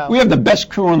you go. We have the best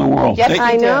crew in the world. Yes,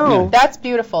 I we do. know. That's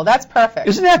beautiful. That's perfect.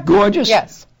 Isn't that gorgeous?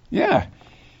 Yes. Yeah.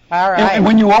 All right. And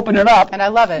when you open it up, And I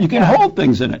love it. you can Yeah. hold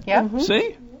things in it. Yeah.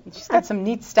 See? She's got some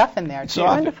neat stuff in there, too. So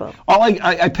Wonderful. All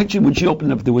I pictured when she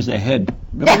opened it up, there was a head.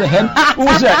 Remember the head? What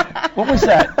was that? What was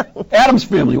that? Addams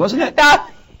Family, wasn't it?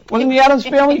 Wasn't the Addams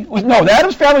Family? No, the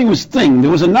Addams Family was Thing. There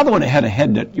was another one that had a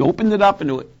head that you opened it up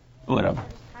and whatever.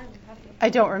 I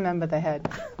don't remember the head.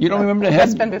 You don't remember the head?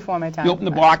 That's been before my time. You opened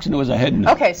the box and there was a head in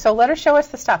it. Okay, so let her show us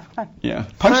the stuff. Come Yeah.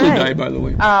 Pugsley All right. died, by the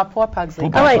way. on. Poor Pugsley. Poor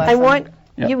God All right, bless I him. want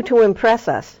Yeah. you to impress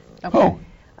us. Okay. Oh,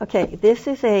 Okay, this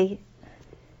is a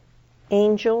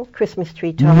angel Christmas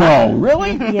tree top. no,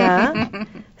 really? Yeah.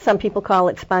 Some people call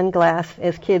it spun glass.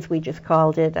 As kids, we just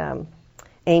called it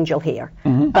angel hair.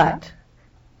 But,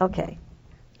 okay.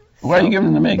 Why are you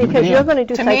giving them to me? Give it Because to you're Ann. going to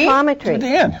do To me? psychometry. Give it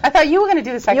to Ann. I thought you were going to do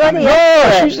the You're psychometry. the No,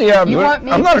 expert. she's the You want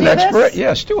me I'm to not an do this? expert.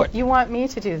 Yes, do it. You want me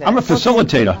to do this? I'm a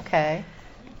facilitator. Okay.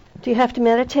 Do you have to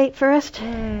meditate first?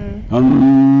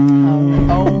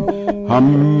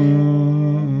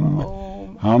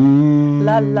 Oh.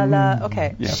 La la la.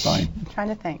 Okay. Yeah, fine. I'm trying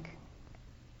to think.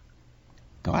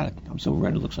 God, I'm so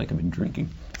red it looks like I've been drinking.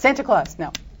 Santa Claus.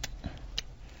 No.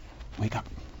 Wake up.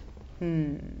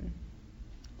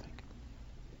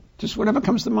 Just whatever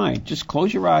comes to mind. Just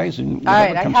close your eyes and All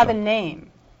whatever right. I comes have up. a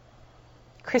name.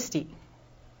 Christy.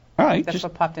 All right. That's Just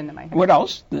what popped into my head. what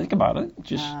else? Think about it.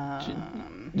 Just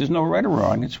there's no right or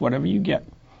wrong. It's whatever you get.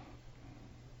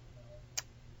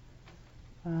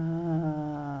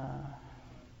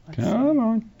 Let's see. Come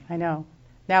on. I know.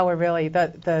 Now we're really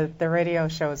the radio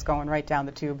show is going right down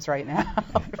the tubes right now.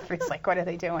 It's like, what are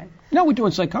they doing? No, we're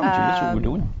doing psychometry. That's what we're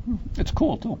doing. It's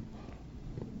cool too.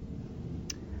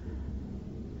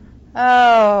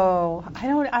 Oh, I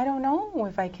don't know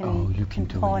if I can, Oh, you can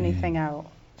do pull it, anything out.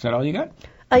 Is that all you got?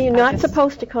 Are you not just-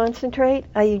 supposed to concentrate?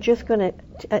 Are you just going to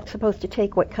supposed to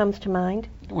take what comes to mind?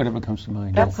 Whatever comes to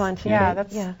mind. Don't Yeah. concentrate.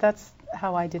 Yeah, that's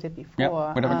how I did it before. Yep,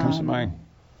 whatever comes to mind.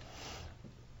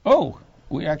 Oh,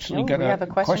 we actually got we a have a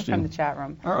question from the chat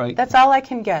room. All right. That's all I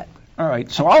can get. All right,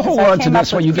 so I'll hold I on to came up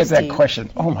this while with you get that Christine. question.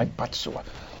 Oh, my butt's sore.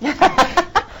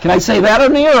 Can I say that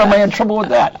on the air, or am I in trouble with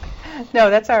that? No,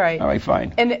 that's all right. All right,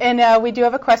 fine. And we do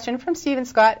have a question from Stephen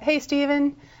Scott. Hey,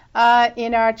 Stephen,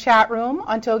 in our chat room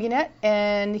on TogiNet,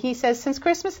 and he says, since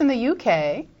Christmas in the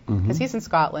UK, because he's in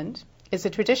Scotland, is a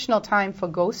traditional time for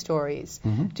ghost stories,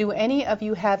 do any of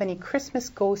you have any Christmas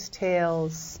ghost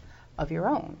tales of your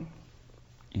own?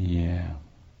 Yeah.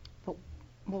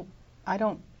 Well, I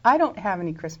don't have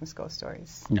any Christmas ghost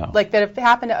stories. No. Like that have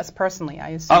happened to us personally, I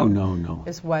assume. Oh, no.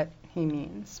 Is what he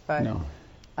means. But No.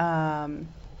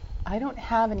 I don't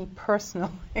have any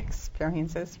personal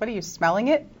experiences. What are you, smelling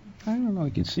it? I don't know.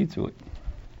 You can see through it.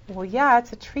 Well, yeah,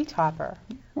 it's a tree topper.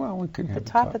 Well, we could have The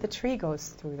top of the tree goes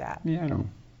through that. Yeah, I know.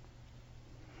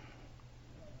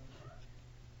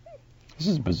 This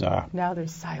is bizarre. Now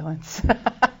there's silence.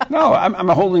 No, I'm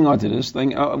holding on to this thing.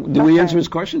 Do we answer his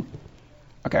question?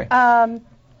 Okay.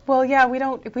 Well, yeah, we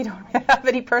don't have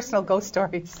any personal ghost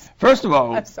stories. First of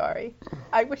all, I'm sorry.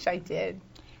 I wish I did.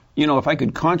 you know, if I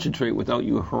could concentrate without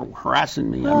you harassing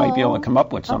me, I might be able to come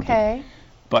up with something. Okay.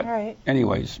 But All right.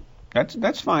 anyways,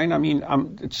 that's fine. I mean,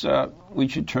 we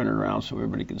should turn it around so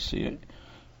everybody can see it.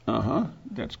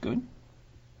 That's good.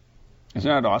 Isn't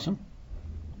that awesome?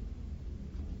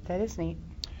 That is neat.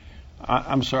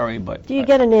 I'm sorry, but Do you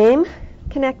get a name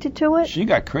connected to it? she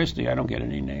got Christy. I don't get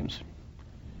any names.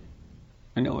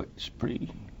 I know it's pretty.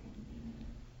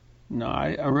 No,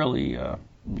 I really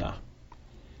no.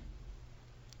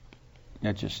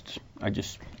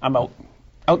 I'm out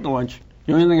to lunch.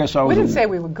 The only thing I saw We was didn't say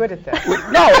we were good at this.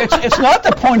 no. It's not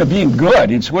the point of being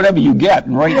good. It's whatever you get.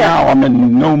 And right now I'm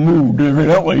in no mood,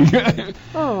 evidently.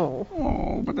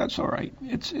 Oh. But that's all right.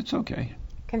 It's okay.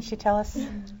 Can she tell us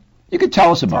You could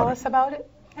tell us about it. about it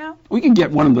now? We can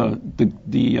get one of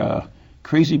the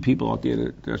crazy people out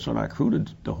there that's on our crew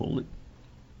to hold it.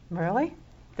 Really?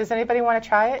 Does anybody want to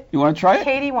try it? You want to try it?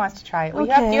 Katie wants to try it.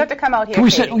 Okay. You have to come out here. Can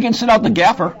we Katie. we can send out the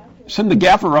gaffer. Send the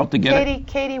gaffer out to get it.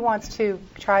 Katie wants to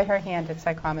try her hand at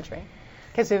psychometry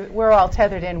because we're all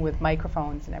tethered in with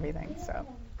microphones and everything. So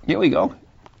Here we go.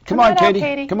 Come on on, out, Katie.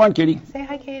 Katie. Come on, Katie. say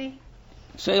hi, Katie.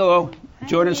 Say hello.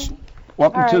 Join us.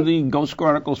 Welcome All to right. the Ghost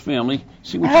Chronicles family.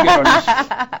 See what you get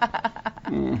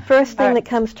on this. First thing All right. that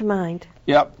comes to mind.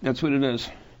 Yep, that's what it is.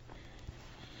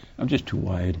 I'm just too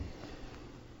wired.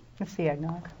 Let's see,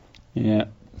 eggnog. Yeah.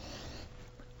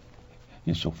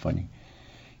 You're so funny.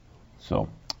 So,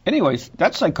 anyways,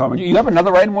 that's psychometry. You have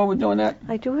another item while we're doing that?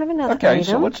 I do have another Okay, item.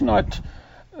 so let's not.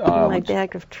 My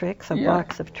bag of tricks, a yeah.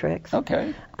 box of tricks.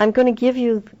 Okay. I'm going to give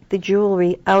you the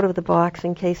jewelry out of the box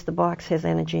in case the box has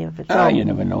energy of its own. You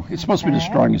never know. It's supposed to be the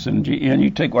strongest energy. And you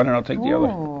take one and I'll take the other.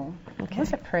 Ooh,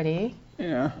 those are pretty.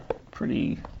 Yeah,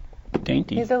 pretty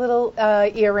dainty. These are little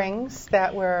earrings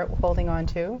that we're holding on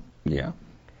to. Yeah.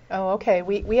 Oh, okay.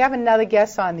 We have another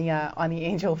guest on the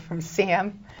angel from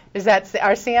Sam. Is that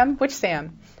our Sam? Which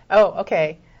Sam? Oh,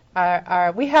 okay.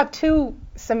 We have two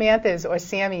Samanthas or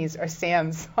Sammys or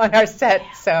Sams on our set.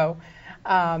 So,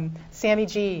 Sammy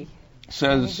G.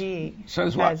 Says Sammy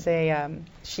G what? has a.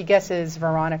 She guesses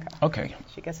Veronica. Okay.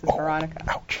 She guesses Veronica.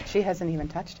 Ouch. She hasn't even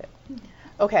touched it.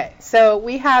 Okay, so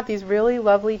we have these really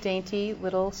lovely, dainty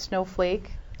little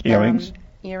snowflake Earrings.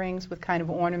 Earrings with kind of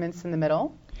ornaments in the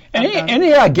middle.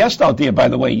 Any guest out there, by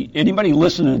the way, anybody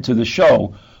listening to the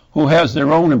show who has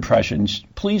their own impressions,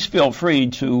 please feel free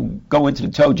to go into the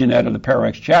Toginet or the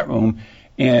Pararex chat room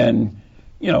and,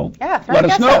 throw let a us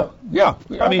guess know. out. Yeah.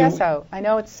 Throw a guess out. I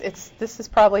know this is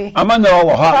probably I'm under all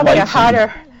the hot probably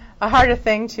lights. a harder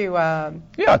thing to.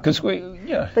 Yeah, because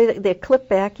They're clip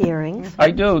back earrings.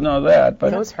 I do know that,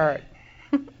 but Those hurt.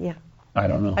 Yeah. I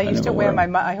don't know. I used to never wear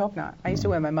them. I hope not. I used to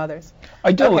wear my mother's.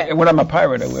 I do. Okay. When I'm a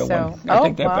pirate, I wear So- one. I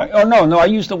take that well. back. Oh, no, I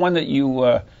use the one that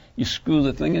you screw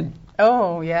the thing in.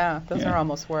 Oh yeah, those Yeah. are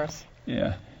almost worse.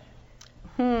 Yeah.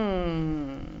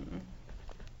 Hmm.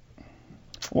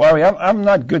 Laurie, I'm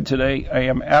not good today. I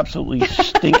am absolutely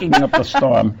stinking up the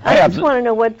storm. I just want to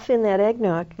know what's in that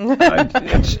eggnog.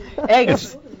 It's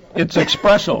Eggs. it's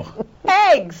espresso.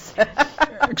 Eggs.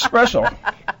 Espresso.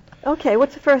 Okay,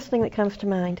 what's the first thing that comes to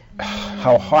mind?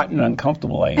 How hot and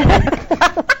uncomfortable I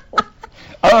am.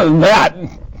 Other than that,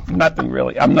 nothing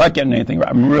really. I'm not getting anything right.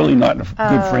 I'm really not in a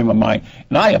good frame of mind.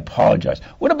 And I apologize.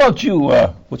 What about you?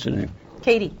 What's her name?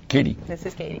 Katie. Katie. This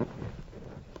is Katie.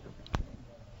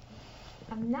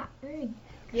 I'm not very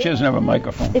She doesn't have a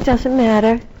microphone. It doesn't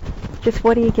matter. Just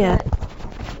what do you get?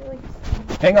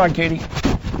 Hang on, Katie.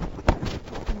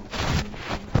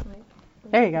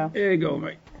 There you go. There you go,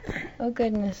 mate. Oh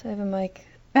goodness, I have a mic.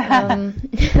 Go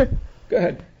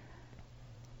ahead.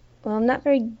 Well, I'm not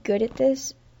very good at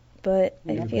this, but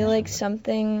I feel like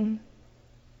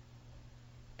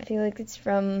it's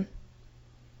from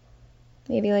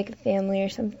maybe like a family or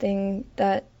something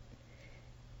that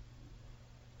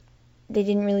they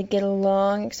didn't really get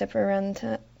along except for around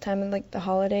the time of like the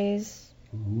holidays.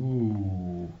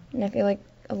 Ooh. And I feel like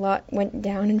a lot went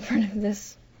down in front of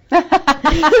this. You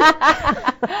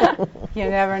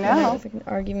never It know. was like an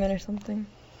argument or something.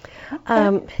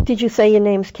 Did you say your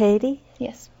name's Katie?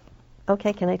 Yes.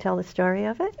 Okay, can I tell the story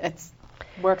of it? It's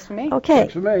Works for me. Okay.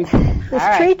 For me. This All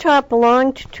right. treetop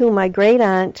belonged to my great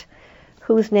aunt,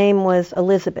 whose name was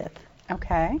Elizabeth.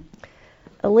 Okay.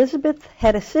 Elizabeth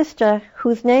had a sister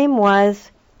whose name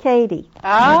was Katie.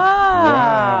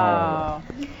 Oh.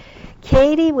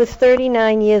 Katie was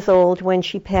 39 years old when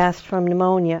she passed from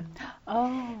pneumonia.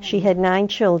 Oh. She had 9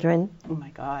 children. Oh my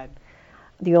God.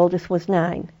 The oldest was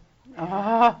 9.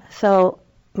 Oh. So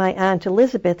my Aunt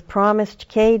Elizabeth promised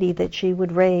Katie that she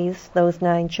would raise those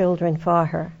 9 children for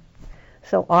her.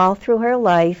 So all through her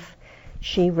life,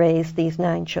 she raised these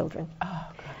 9 children.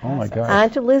 Oh, my God.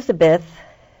 Aunt Elizabeth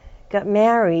got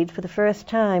married for the first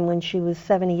time when she was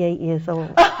 78 years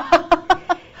old.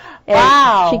 And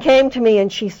Wow. she came to me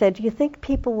and she said, "Do you think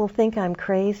people will think I'm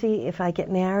crazy if I get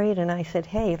married?" And I said,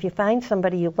 "Hey, if you find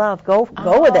somebody you love, go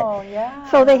with it." Oh, yeah.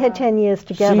 So they had 10 years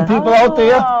together. See, people out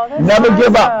there, that's never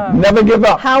give up. awesome. Never give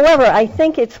up. However, I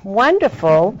think it's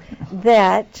wonderful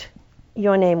that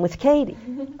your name was Katie.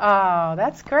 Oh,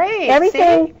 that's great.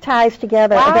 Everything See? ties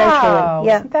together Wow. eventually.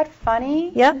 Yeah. Isn't that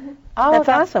funny? Yep. Oh, That's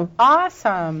awesome.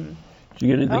 Awesome. Did you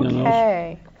get anything on those?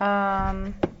 Okay.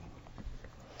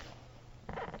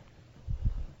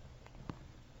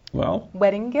 Well,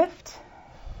 Wedding gift.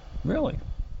 really?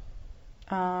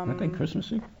 Aren't they Um,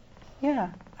 Christmassy? yeah.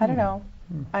 I don't know.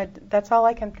 That's all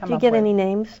I can come Do you up get with. any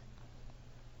names?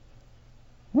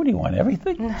 What do you want,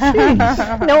 everything?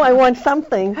 No, I want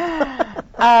something.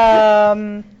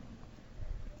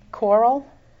 Coral.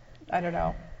 I don't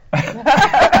know.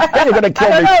 You're going to kill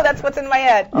I don't me. know. That's what's in my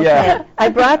head. Yeah. I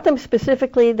brought them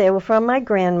specifically. They were from my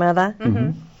grandmother,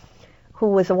 Mm-hmm. who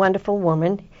was a wonderful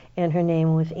woman, and her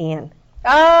name was Anne.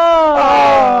 Oh.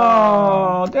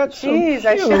 Oh, that's so Jeez, cute.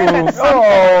 I should have been something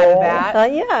out of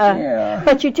that. Yeah. Yeah.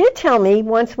 But you did tell me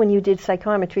once when you did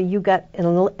psychometry, you got an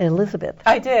Elizabeth.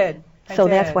 I did. I So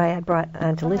did. that's why I brought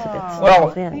Aunt Elizabeth. Oh. Well,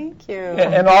 Thank you.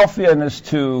 In all fairness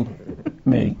to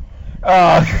me,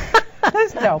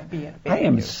 There's no being. I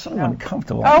am so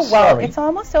uncomfortable. Oh I'm well, sorry. it's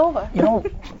almost over. You know.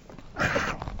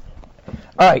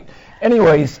 All right.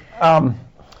 Anyways, in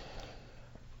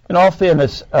all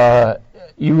fairness,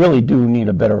 you really do need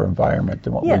a better environment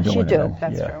than what Yes, we're you doing. do. in.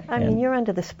 That's Yeah. true. I mean, And you're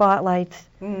under the spotlights.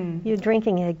 Mm. You're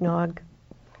drinking eggnog.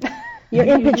 You're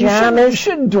in you pajamas.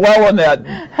 shouldn't dwell on that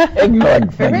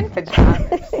eggnog We're in thing.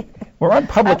 pajamas. We're on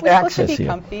public We're supposed access to be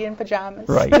here. comfy in pajamas.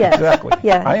 Right. Yes. Exactly.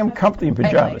 Yes. I am comfy in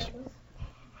pajamas.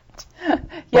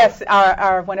 Yes,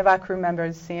 our one of our crew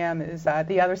members, Sam, is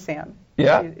the other Sam.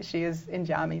 Yeah. She is in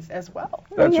jammies as well.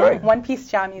 That's yeah. right.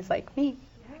 One-piece jammies like me.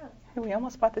 We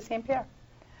almost bought the same pair.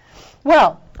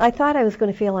 Well, I thought I was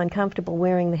going to feel uncomfortable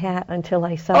wearing the hat until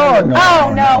I saw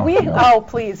Oh, you. no.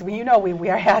 Please, you know we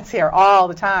wear hats here all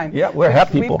the time. Yeah, we're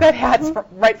hat people. We've got hats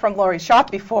right from Lori's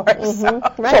shop before. So.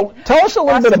 Right. So tell us a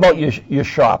little bit Awesome. about your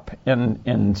shop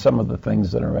and some of the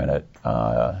things that are in it.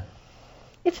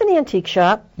 It's an antique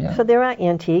shop, Yeah. so there are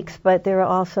antiques, but there are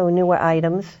also newer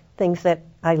items, things that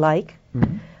I like,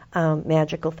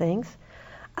 magical things.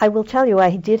 I will tell you,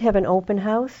 I did have an open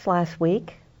house last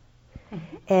week,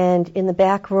 and in the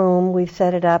back room we've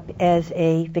set it up as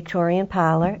a Victorian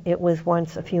parlor. It was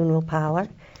once a funeral parlor.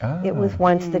 It was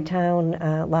once the town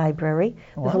library.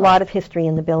 There's a Wow. lot of history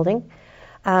in the building.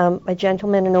 A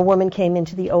gentleman and a woman came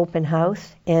into the open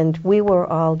house, and we were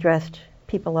all dressed.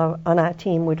 People on our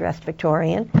team were dressed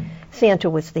Victorian. Santa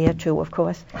was there too, of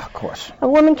course. Of course. A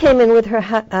woman came in with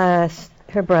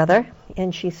her brother,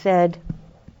 and she said,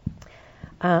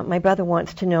 "My brother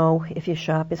wants to know if your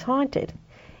shop is haunted."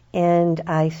 And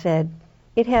I said,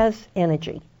 "It has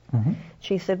energy."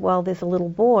 She said, "Well, there's a little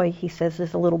boy." He says,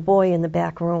 "There's a little boy in the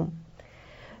back room."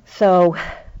 So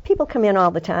people come in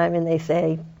all the time and they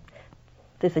say,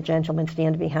 "There's a gentleman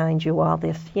standing behind you," all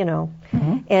this, you know.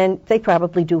 And they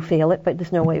probably do feel it, but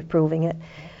there's no way of proving it.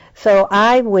 So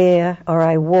I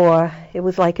wore, it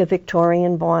was like a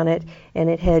Victorian bonnet, and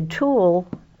it had tulle,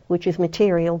 which is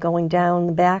material, going down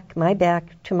the back, my back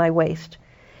to my waist.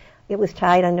 It was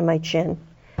tied under my chin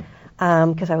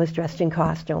because I was dressed in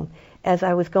costume. As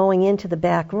I was going into the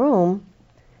back room,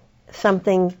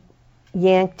 something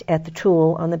yanked at the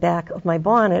tulle on the back of my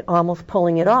bonnet, almost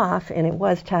pulling it off, and it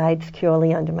was tied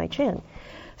securely under my chin.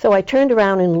 So I turned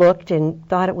around and looked and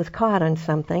thought it was caught on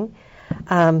something,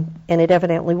 and it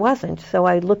evidently wasn't. So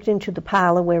I looked into the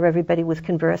parlor where everybody was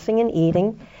conversing and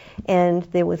eating, and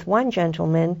there was one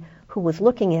gentleman who was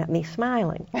looking at me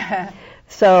smiling.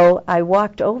 So I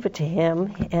walked over to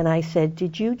him and I said,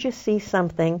 "Did you just see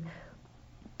something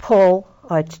pull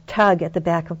or tug at the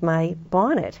back of my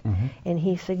bonnet?" And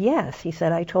he said, "Yes." He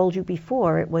said, "I told you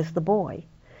before it was the boy."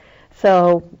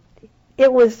 So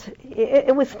it was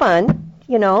fun.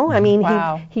 you know. I mean,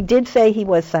 Wow. he did say he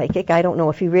was psychic. I don't know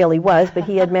if he really was, but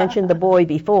he had mentioned the boy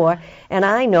before, and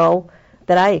I know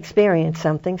that I experienced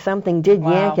something. Something did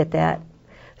Wow. yank at that.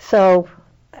 So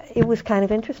it was kind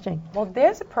of interesting. Well,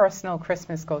 there's a personal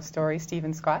Christmas ghost story,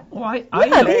 Stephen Scott. Well, I Yeah,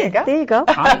 know, There you go. There you go.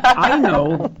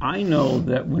 I know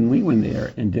that when we went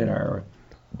there and did our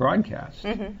broadcast,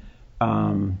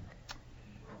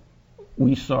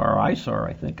 I saw,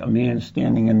 I think, a man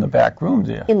standing in the back room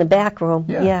there. In the back room,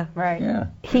 Yeah. yeah. Right. Yeah.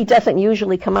 He doesn't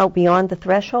usually come out beyond the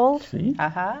threshold. See?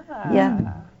 Uh-huh. Yeah.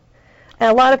 And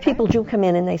a lot of people do come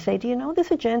in and they say, do you know there's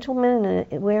a gentleman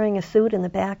wearing a suit in the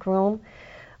back room?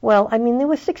 Well, I mean, there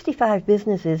were 65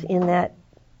 businesses in that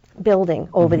building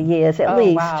over the years, at Oh,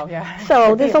 least. wow, yeah.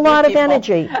 So there's a lot of People.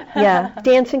 energy. Yeah.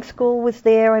 Dancing school was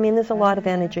there. I mean, there's a lot of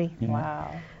energy.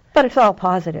 Wow. But it's all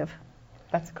positive.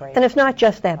 That's great. And it's not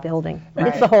just that building. Right.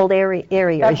 It's the whole area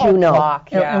that as whole you know.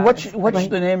 block, yeah. And what's Right.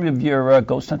 the name of your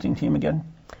ghost hunting team again?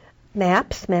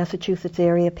 MAPS, Massachusetts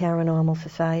Area Paranormal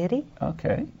Society.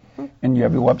 Okay. And you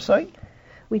have your website?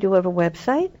 We do have a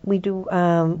website. We do.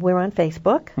 We're on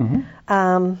Facebook.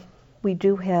 We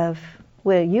do have.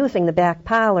 We're using the back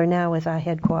parlor now as our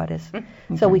headquarters,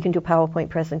 so we can do PowerPoint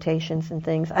presentations and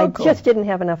things. I cool. just didn't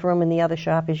have enough room in the other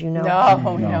shop, as you know.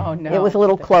 No. It was a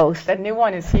little close. The new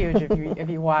one is huge. If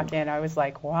you walk in, I was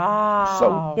like, wow.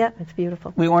 So- Yeah, it's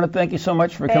beautiful. We want to thank you so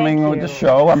much for Thank coming on you. the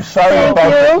show. I'm sorry Thank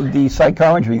about you. the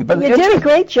psychometry. But You did a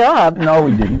great job. No,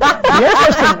 we didn't.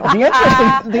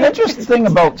 The interesting thing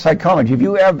about psychometry, if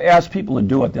you have asked people to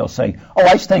do it, they'll say, "Oh,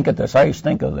 I stink at this. I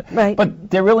stink at it." Right. But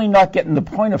they're really not getting the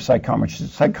point of psychometry.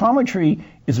 Psychometry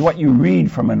is what you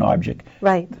read from an object.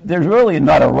 Right. There's really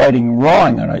not a writing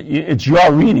wrong on it. It's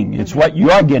your reading. It's what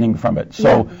you're getting from it.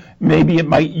 So maybe it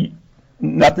might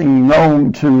nothing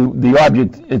known to the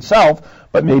object itself,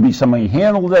 but maybe somebody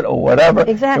handled it or whatever.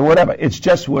 Exactly. Or whatever. It's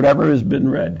just whatever has been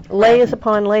read. Layers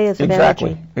upon layers of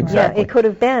Exactly, energy. exactly. Yeah, it could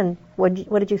have been. What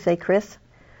did you say, Chris?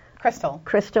 Crystal.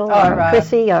 Crystal, Or, or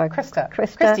Chrissy, or Krista.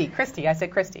 Krista. Christy. I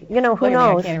said Christy. You know, who Look at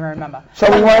me, knows? I can't even remember.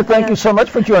 So we want to thank you so much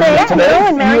for joining us Thank today. you,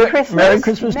 and Merry Christmas. Merry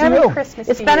Christmas to Merry you. Christmas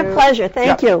It's to been you. a pleasure.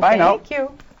 Thank Yeah, you. bye now. Thank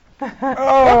you.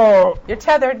 Oh, You're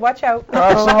tethered. Watch out.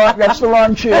 that's the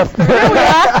wrong chair.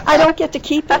 I don't get to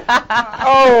keep it.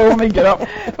 Oh, let me get up.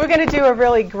 We're going to do a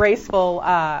really graceful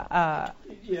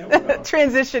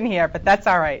transition here, but that's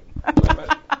all right.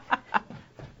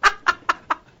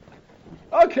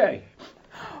 Okay.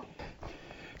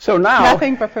 So now,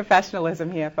 Nothing but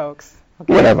professionalism here, folks.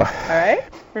 Okay? whatever. All right?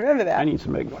 Remember that. I need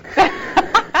some egg one.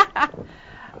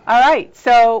 All right.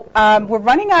 So we're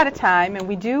running out of time, and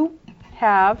we do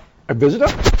have A visitor? a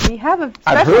I've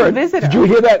special heard. visitor. Did you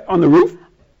hear that on the roof?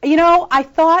 You know, I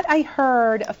thought I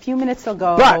heard a few minutes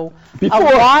ago But before-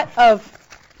 a lot of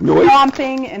Noise?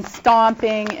 stomping and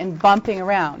stomping and bumping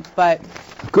around. But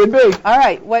Could be. all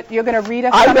right, what you're going to read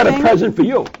us I've got something? a present for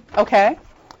you. Okay.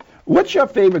 What's your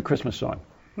favorite Christmas song?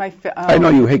 I I know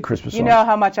you hate Christmas songs. You know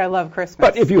how much I love Christmas.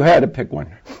 But if you had to pick one.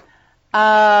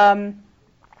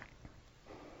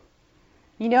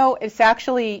 You know, it's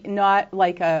actually not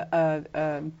like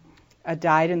a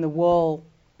dyed-in-the-wool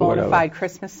bona Whatever. fide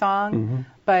Christmas song,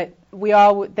 but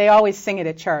they always sing it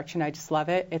at church, and I just love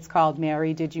it. It's called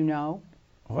 "Mary, Did You Know?"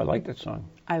 Oh, I like that song.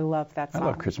 I love that I song.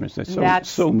 love Christmas. It's That's-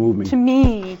 so moving. To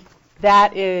me,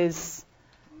 that is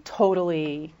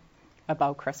totally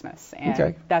about Christmas, and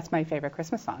Okay. that's my favorite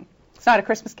Christmas song. It's not a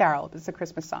Christmas carol, but it's a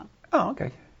Christmas song. Oh,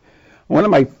 okay. One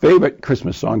of my favorite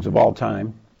Christmas songs of all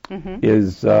time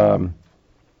is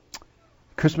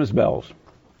Christmas Bells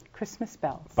Christmas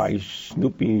bells. by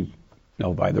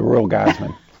by the Royal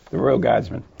Guardsmen. The Royal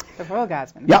Guardsmen. The Royal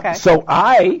Guardsmen. Yeah, Okay. so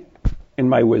I, in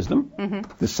my wisdom,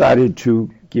 decided to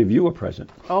give you a present.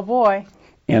 Oh boy.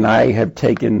 And I have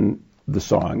taken the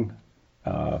song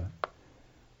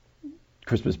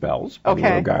Christmas Bells by the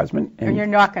Okay. Royal Guardsmen. And you're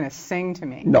not going to sing to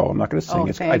me. No, I'm not going to sing. Oh,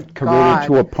 I've thank converted it God.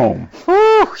 to a poem.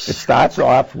 Whew. It starts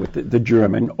off with the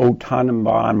German, O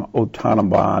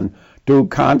Tannenbaum, du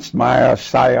kannst mir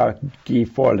sehr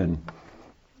gefallen.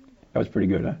 That was pretty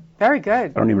good, huh? Very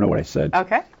good. I don't even know what I said.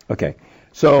 Okay. Okay.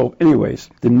 So, anyways,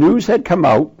 the news had come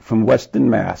out from Weston,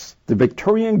 Mass. The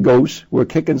Victorian ghosts were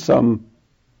kicking some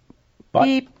butt.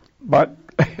 Beep. But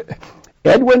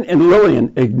Edwin and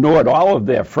Lillian ignored all of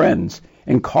their friends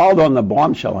and called on the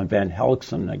bombshell in Van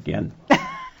Helsing again.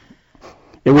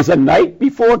 It was a night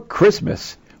before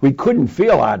Christmas. We couldn't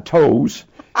feel our toes.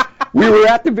 We were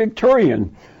at the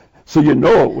Victorian, so you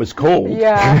know it was cold.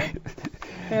 Yeah.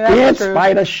 And That's true.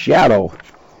 spied a shadow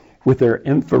with their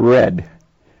infrared.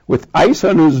 With ice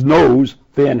on his nose,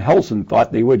 Van Helsing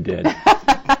thought they were dead.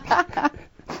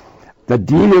 The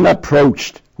demon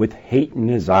approached with hate in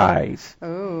his eyes.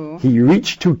 Ooh. He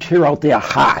reached to tear out their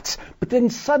hearts, but then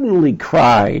suddenly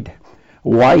cried.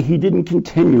 Why he didn't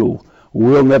continue,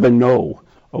 we'll never know.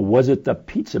 Or was it the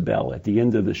pizza bell at the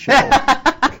end of the show?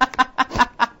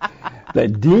 The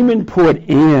demon poured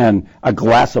Anne a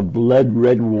glass of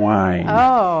blood-red wine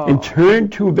and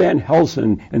turned to Van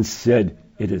Helsing and said,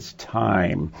 "It is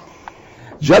time."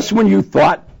 Just when you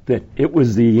thought that it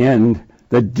was the end,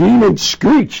 the demon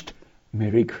screeched,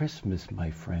 "Merry Christmas,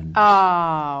 my friend."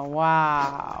 Oh,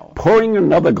 wow. Pouring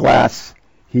another glass,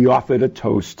 he offered a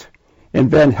toast,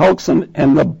 and Van Helsing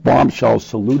and the bombshell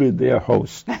saluted their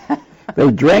host.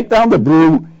 They drank down the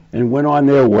brew and went on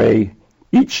their way,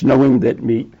 each knowing that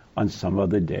meet on some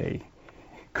other day.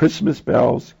 Christmas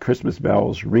bells,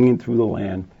 ringing through the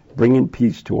land, bringing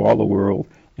peace to all the world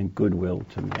and goodwill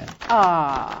to men.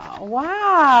 Oh,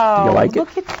 wow. You like it?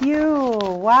 Look at you.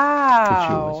 Wow. It's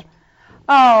yours.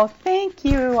 Oh, thank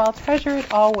you. I'll treasure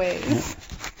it always.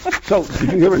 So,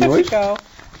 did you hear a noise? Go.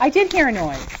 I did hear a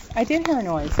noise. What do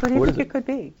you What think is it could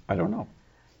be? I don't know.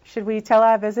 Should we tell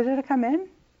our visitor to come in?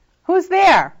 Who's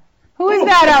there? Who is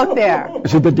that out there?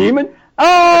 Is it the demon?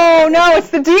 Oh, no, it's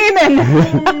the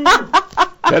demon.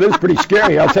 That is pretty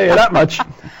scary, I'll tell you that much.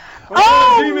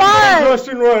 Oh, my. Dressed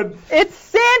in red. It's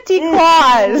Santa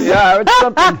Claus. Yeah, it's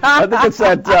something. I think it's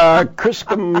that Chris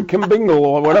Kimbingle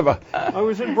or whatever. I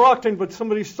was in Brockton, but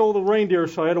somebody stole the reindeer,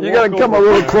 so I had to You walk got to come a over.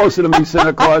 little closer to me,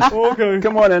 Santa Claus. Okay.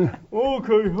 Come on in.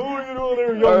 Okay, how are you doing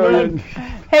there, young man?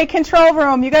 Hey, control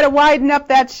room, you got to widen up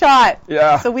that shot.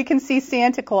 Yeah. So we can see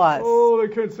Santa Claus. Oh,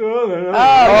 they can't say that.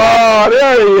 Oh,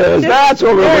 there he is. That's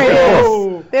what we're There he looking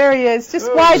for. is. There he is.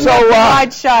 Just widen So, up the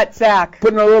wide shot, Zach.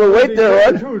 Putting a little weight there,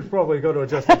 on. Who's probably going to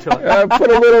adjust the shot? Put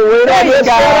a little weight There on you this.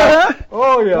 go. Santa.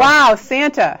 Oh, yeah. Wow,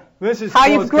 Santa. This is How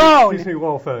you've grown. Keeps me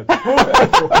well fed.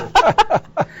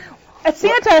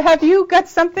 Santa, have you got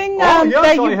something Oh, yes,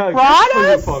 that you I have. brought Gifts for you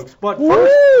us? folks. But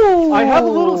first, Ooh. I have a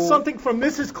little something from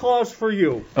Mrs. Claus for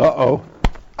you. Uh-oh.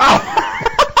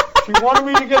 She wanted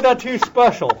me to get that to you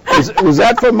special. Was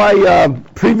that for my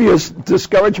previous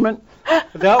discouragement?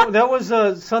 That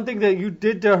was something that you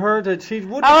did to her that she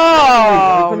wouldn't.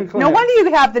 Oh, no wonder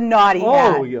you have the naughty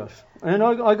hat. Oh, yes. And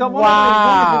I got one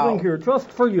Wow. of those thing here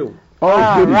just for you.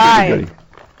 Oh, goody, right. goody, goody.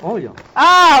 Oh, yeah.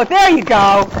 Oh, there you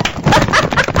go.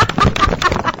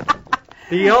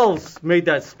 The elves made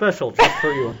that special just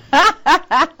for you.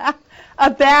 A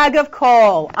bag of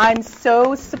coal. I'm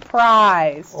so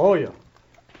surprised. Oh, yeah.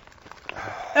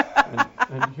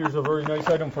 And here's a very nice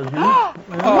item for you. Look.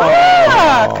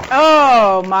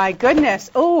 Oh, my goodness.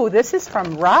 Oh, this is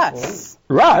from Russ.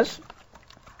 Russ?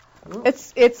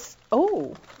 It's,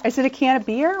 is it a can of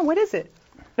beer? What is it?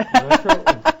 That's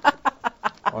right.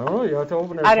 I don't know. You have to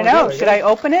open it. I don't know. Should I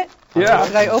open it? Yeah.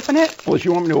 Should I open it? Well,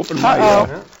 you want me to open my...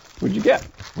 Uh-oh. What'd you get?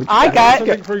 I got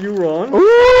Something for you, Ron. Ooh!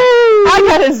 I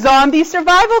got a zombie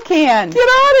survival can. Get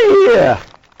out of here!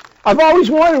 I've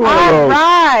always wanted one of All those.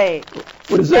 right.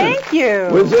 What is in it? Thank you.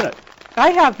 What is in it? I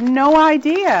have no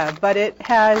idea, but it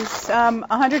has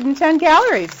 110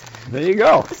 calories. There you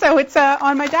go. So it's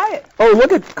on my diet. Oh,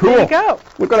 look at cool. There you go.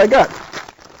 Look what I got.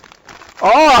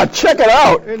 Oh, check it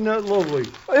out. Isn't that lovely?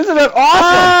 Isn't it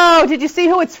awesome? Oh, did you see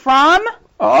who it's from?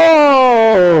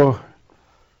 Oh.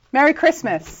 Merry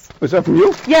Christmas. Was that from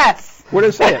you? Yes. What did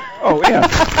it say? Oh, yeah.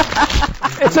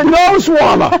 It's a nose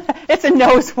warmer. It's a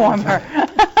nose warmer.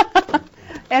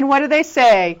 And what do they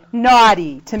say?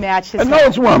 Naughty to match his A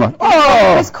nose warmer.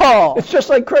 Oh, it's cold. It's just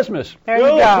like Christmas. There you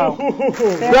go.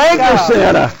 There Thank you you, go.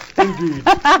 Santa. Indeed.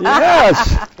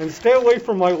 Yes. And stay away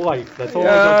from my life. That's all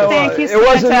Yeah, I got to Thank you, It Santa.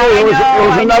 wasn't me. It was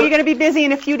I know another- you're going to be busy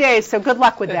in a few days, so good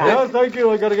luck with that. Yeah, thank you.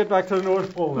 I got to get back to the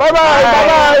North Pole. Bye-bye.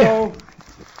 Bye-bye.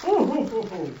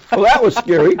 Well, that was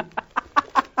scary.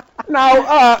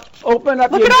 Now, open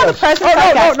up Look your at all the gift. presents Oh, I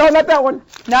no, got. no, not that one.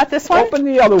 Not this one? Open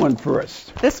the other one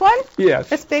first. This one? Yes.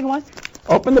 This big one?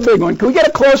 Open the big one. Can we get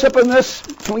a close-up on this?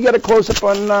 Can we get a close-up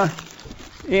on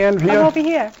Ann Come here? over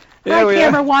here. There Hi, we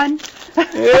camera are. one.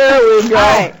 There we go. All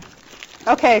right.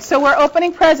 Okay, so we're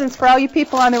opening presents for all you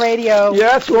people on the radio.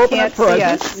 Yes, we're opening Can't see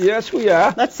presents. us. Yes, we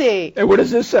are. Let's see. And what does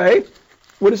this say?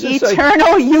 What does this say?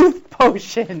 Eternal Youth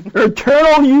Potion.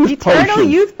 Eternal Youth Potion. Eternal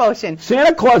Youth Potion.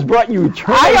 Santa Claus brought you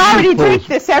Eternal I already Youth drink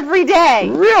Potion. this every day.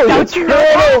 Really? Don't you know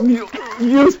that? Eternal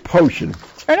Youth Potion.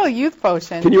 Eternal Youth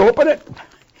Potion. Can you open it?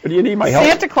 Or do you need my help?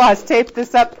 Santa Claus taped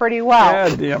this up pretty well.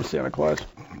 Yeah, damn Santa Claus.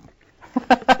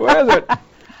 Where is it?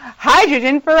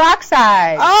 Hydrogen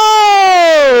peroxide.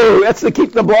 Oh, that's to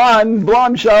keep the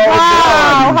blonde show Wow,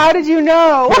 blonde how did you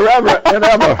know? forever and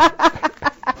ever.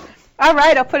 All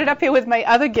right, I'll put it up here with my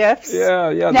other gifts.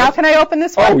 Yeah. Now can I open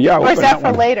this one? Oh, yeah. Or is open that for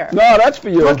one. later? No, that's for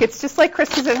you. Look, it's just like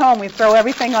Christmas at home. We throw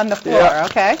everything on the floor, Yeah.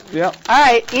 okay? Yeah. All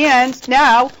right, and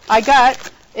now I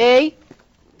got a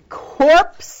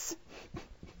corpse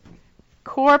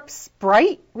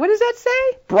bright. What does that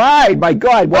say? Bride, my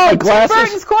God. What, my Tim glasses?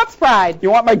 Burton's Corpse Bride.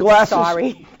 You want my glasses?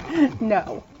 Sorry.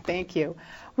 No, thank you.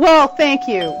 Well, thank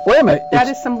you. Wait a minute. That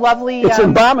is some lovely It's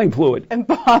embalming fluid.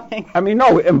 embalming. I mean,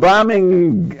 no,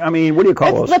 embalming, I mean, what do you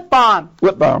call those? It's lip balm.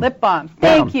 Lip balm. Lip balm.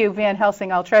 Thank you, Van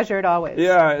Helsing. I'll treasure it always.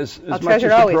 Yeah, as I'll much as treasure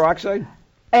the always. peroxide?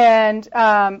 And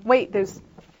wait, there's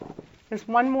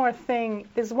one more thing.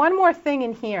 There's one more thing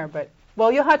in here, but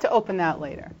well, you'll have to open that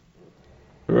later.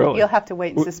 Really? You'll have to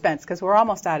wait in suspense because we're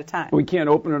almost out of time. We can't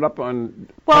open it up on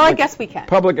Well, public, I guess we can.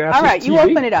 public access All right, TV? you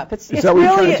open it up. It's that what you're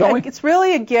trying really to tell me? it's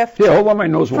really a gift Here, hold on my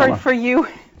nose warmer. for you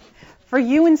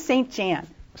and St. Jan,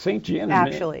 St. Jan and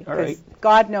actually, me. All because right.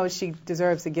 God knows she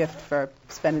deserves a gift for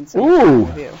spending some Ooh. time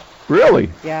with you. Really?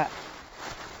 Yeah,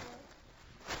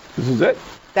 This is it?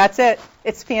 that's it.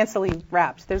 It's fancily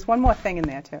wrapped. There's one more thing in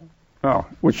there too. Oh,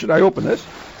 which should I open this?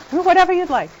 Whatever you'd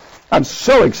like. I'm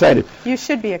so excited. You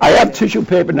should be I excited. have tissue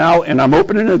paper now, and I'm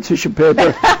opening the tissue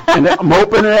paper, and I'm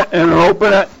opening it, and I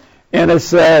open it, and it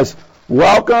says,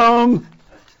 "Welcome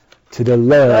to the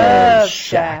Love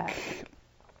Shack."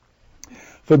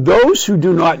 For those who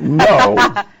do not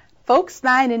know, Folks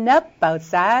lining up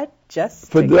outside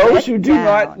just for to those get who do down.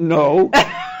 not know,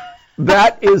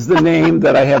 that is the name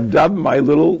that I have dubbed my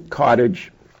little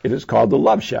cottage. It is called the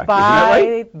Love Shack. Isn't that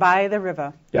right? By the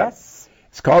river. Yeah. Yes.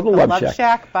 It's called the Love Shack.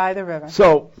 Shack by the river.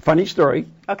 So, funny story.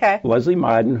 Okay. Leslie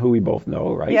Marden, who we both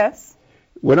know, right? Yes.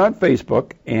 Went on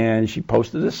Facebook, and she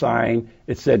posted a sign.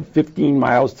 It said 15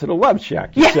 miles to the Love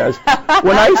Shack. It says,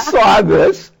 when I saw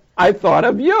this, I thought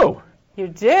of you. You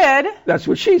did. That's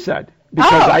what she said.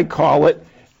 Because Oh. I call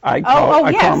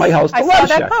yes. my house the I Love saw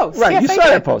that Shack. post. Right, Yes, you I saw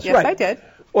did. that post, Yes, right. I did.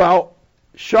 Well,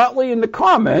 shortly in the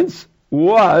comments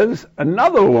was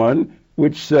another one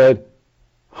which said,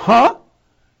 huh?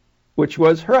 Which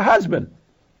was her husband.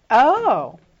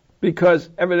 Oh. Because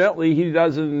evidently he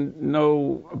doesn't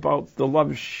know about the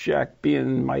Love Shack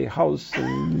being my house,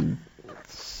 and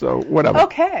so whatever.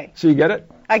 Okay. So you get it?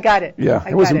 I got it. Yeah, I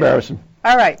it was got embarrassing.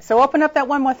 All right. So open up that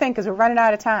one more thing because we're running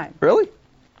out of time. Really?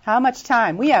 How much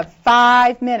time? We have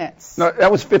 5 minutes. No,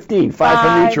 that was 15. 5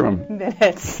 from each room. 5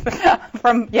 minutes.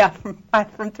 from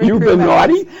 3 You've crew been members.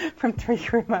 naughty? From 3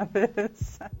 crew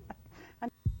members.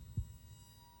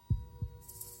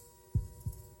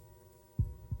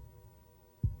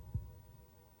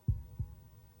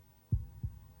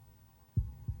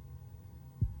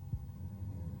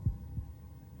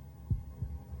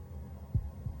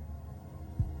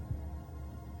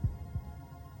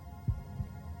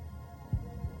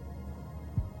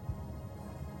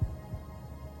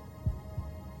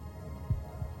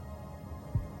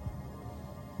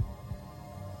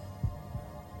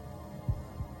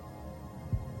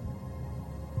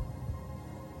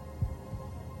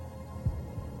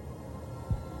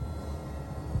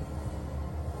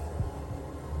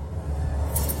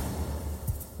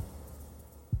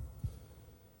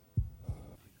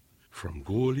 From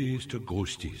ghoulies to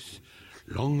ghosties,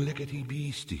 long-leggedy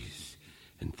beasties,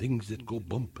 and things that go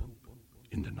bump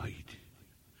in the night.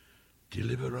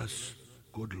 Deliver us,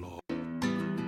 good Lord.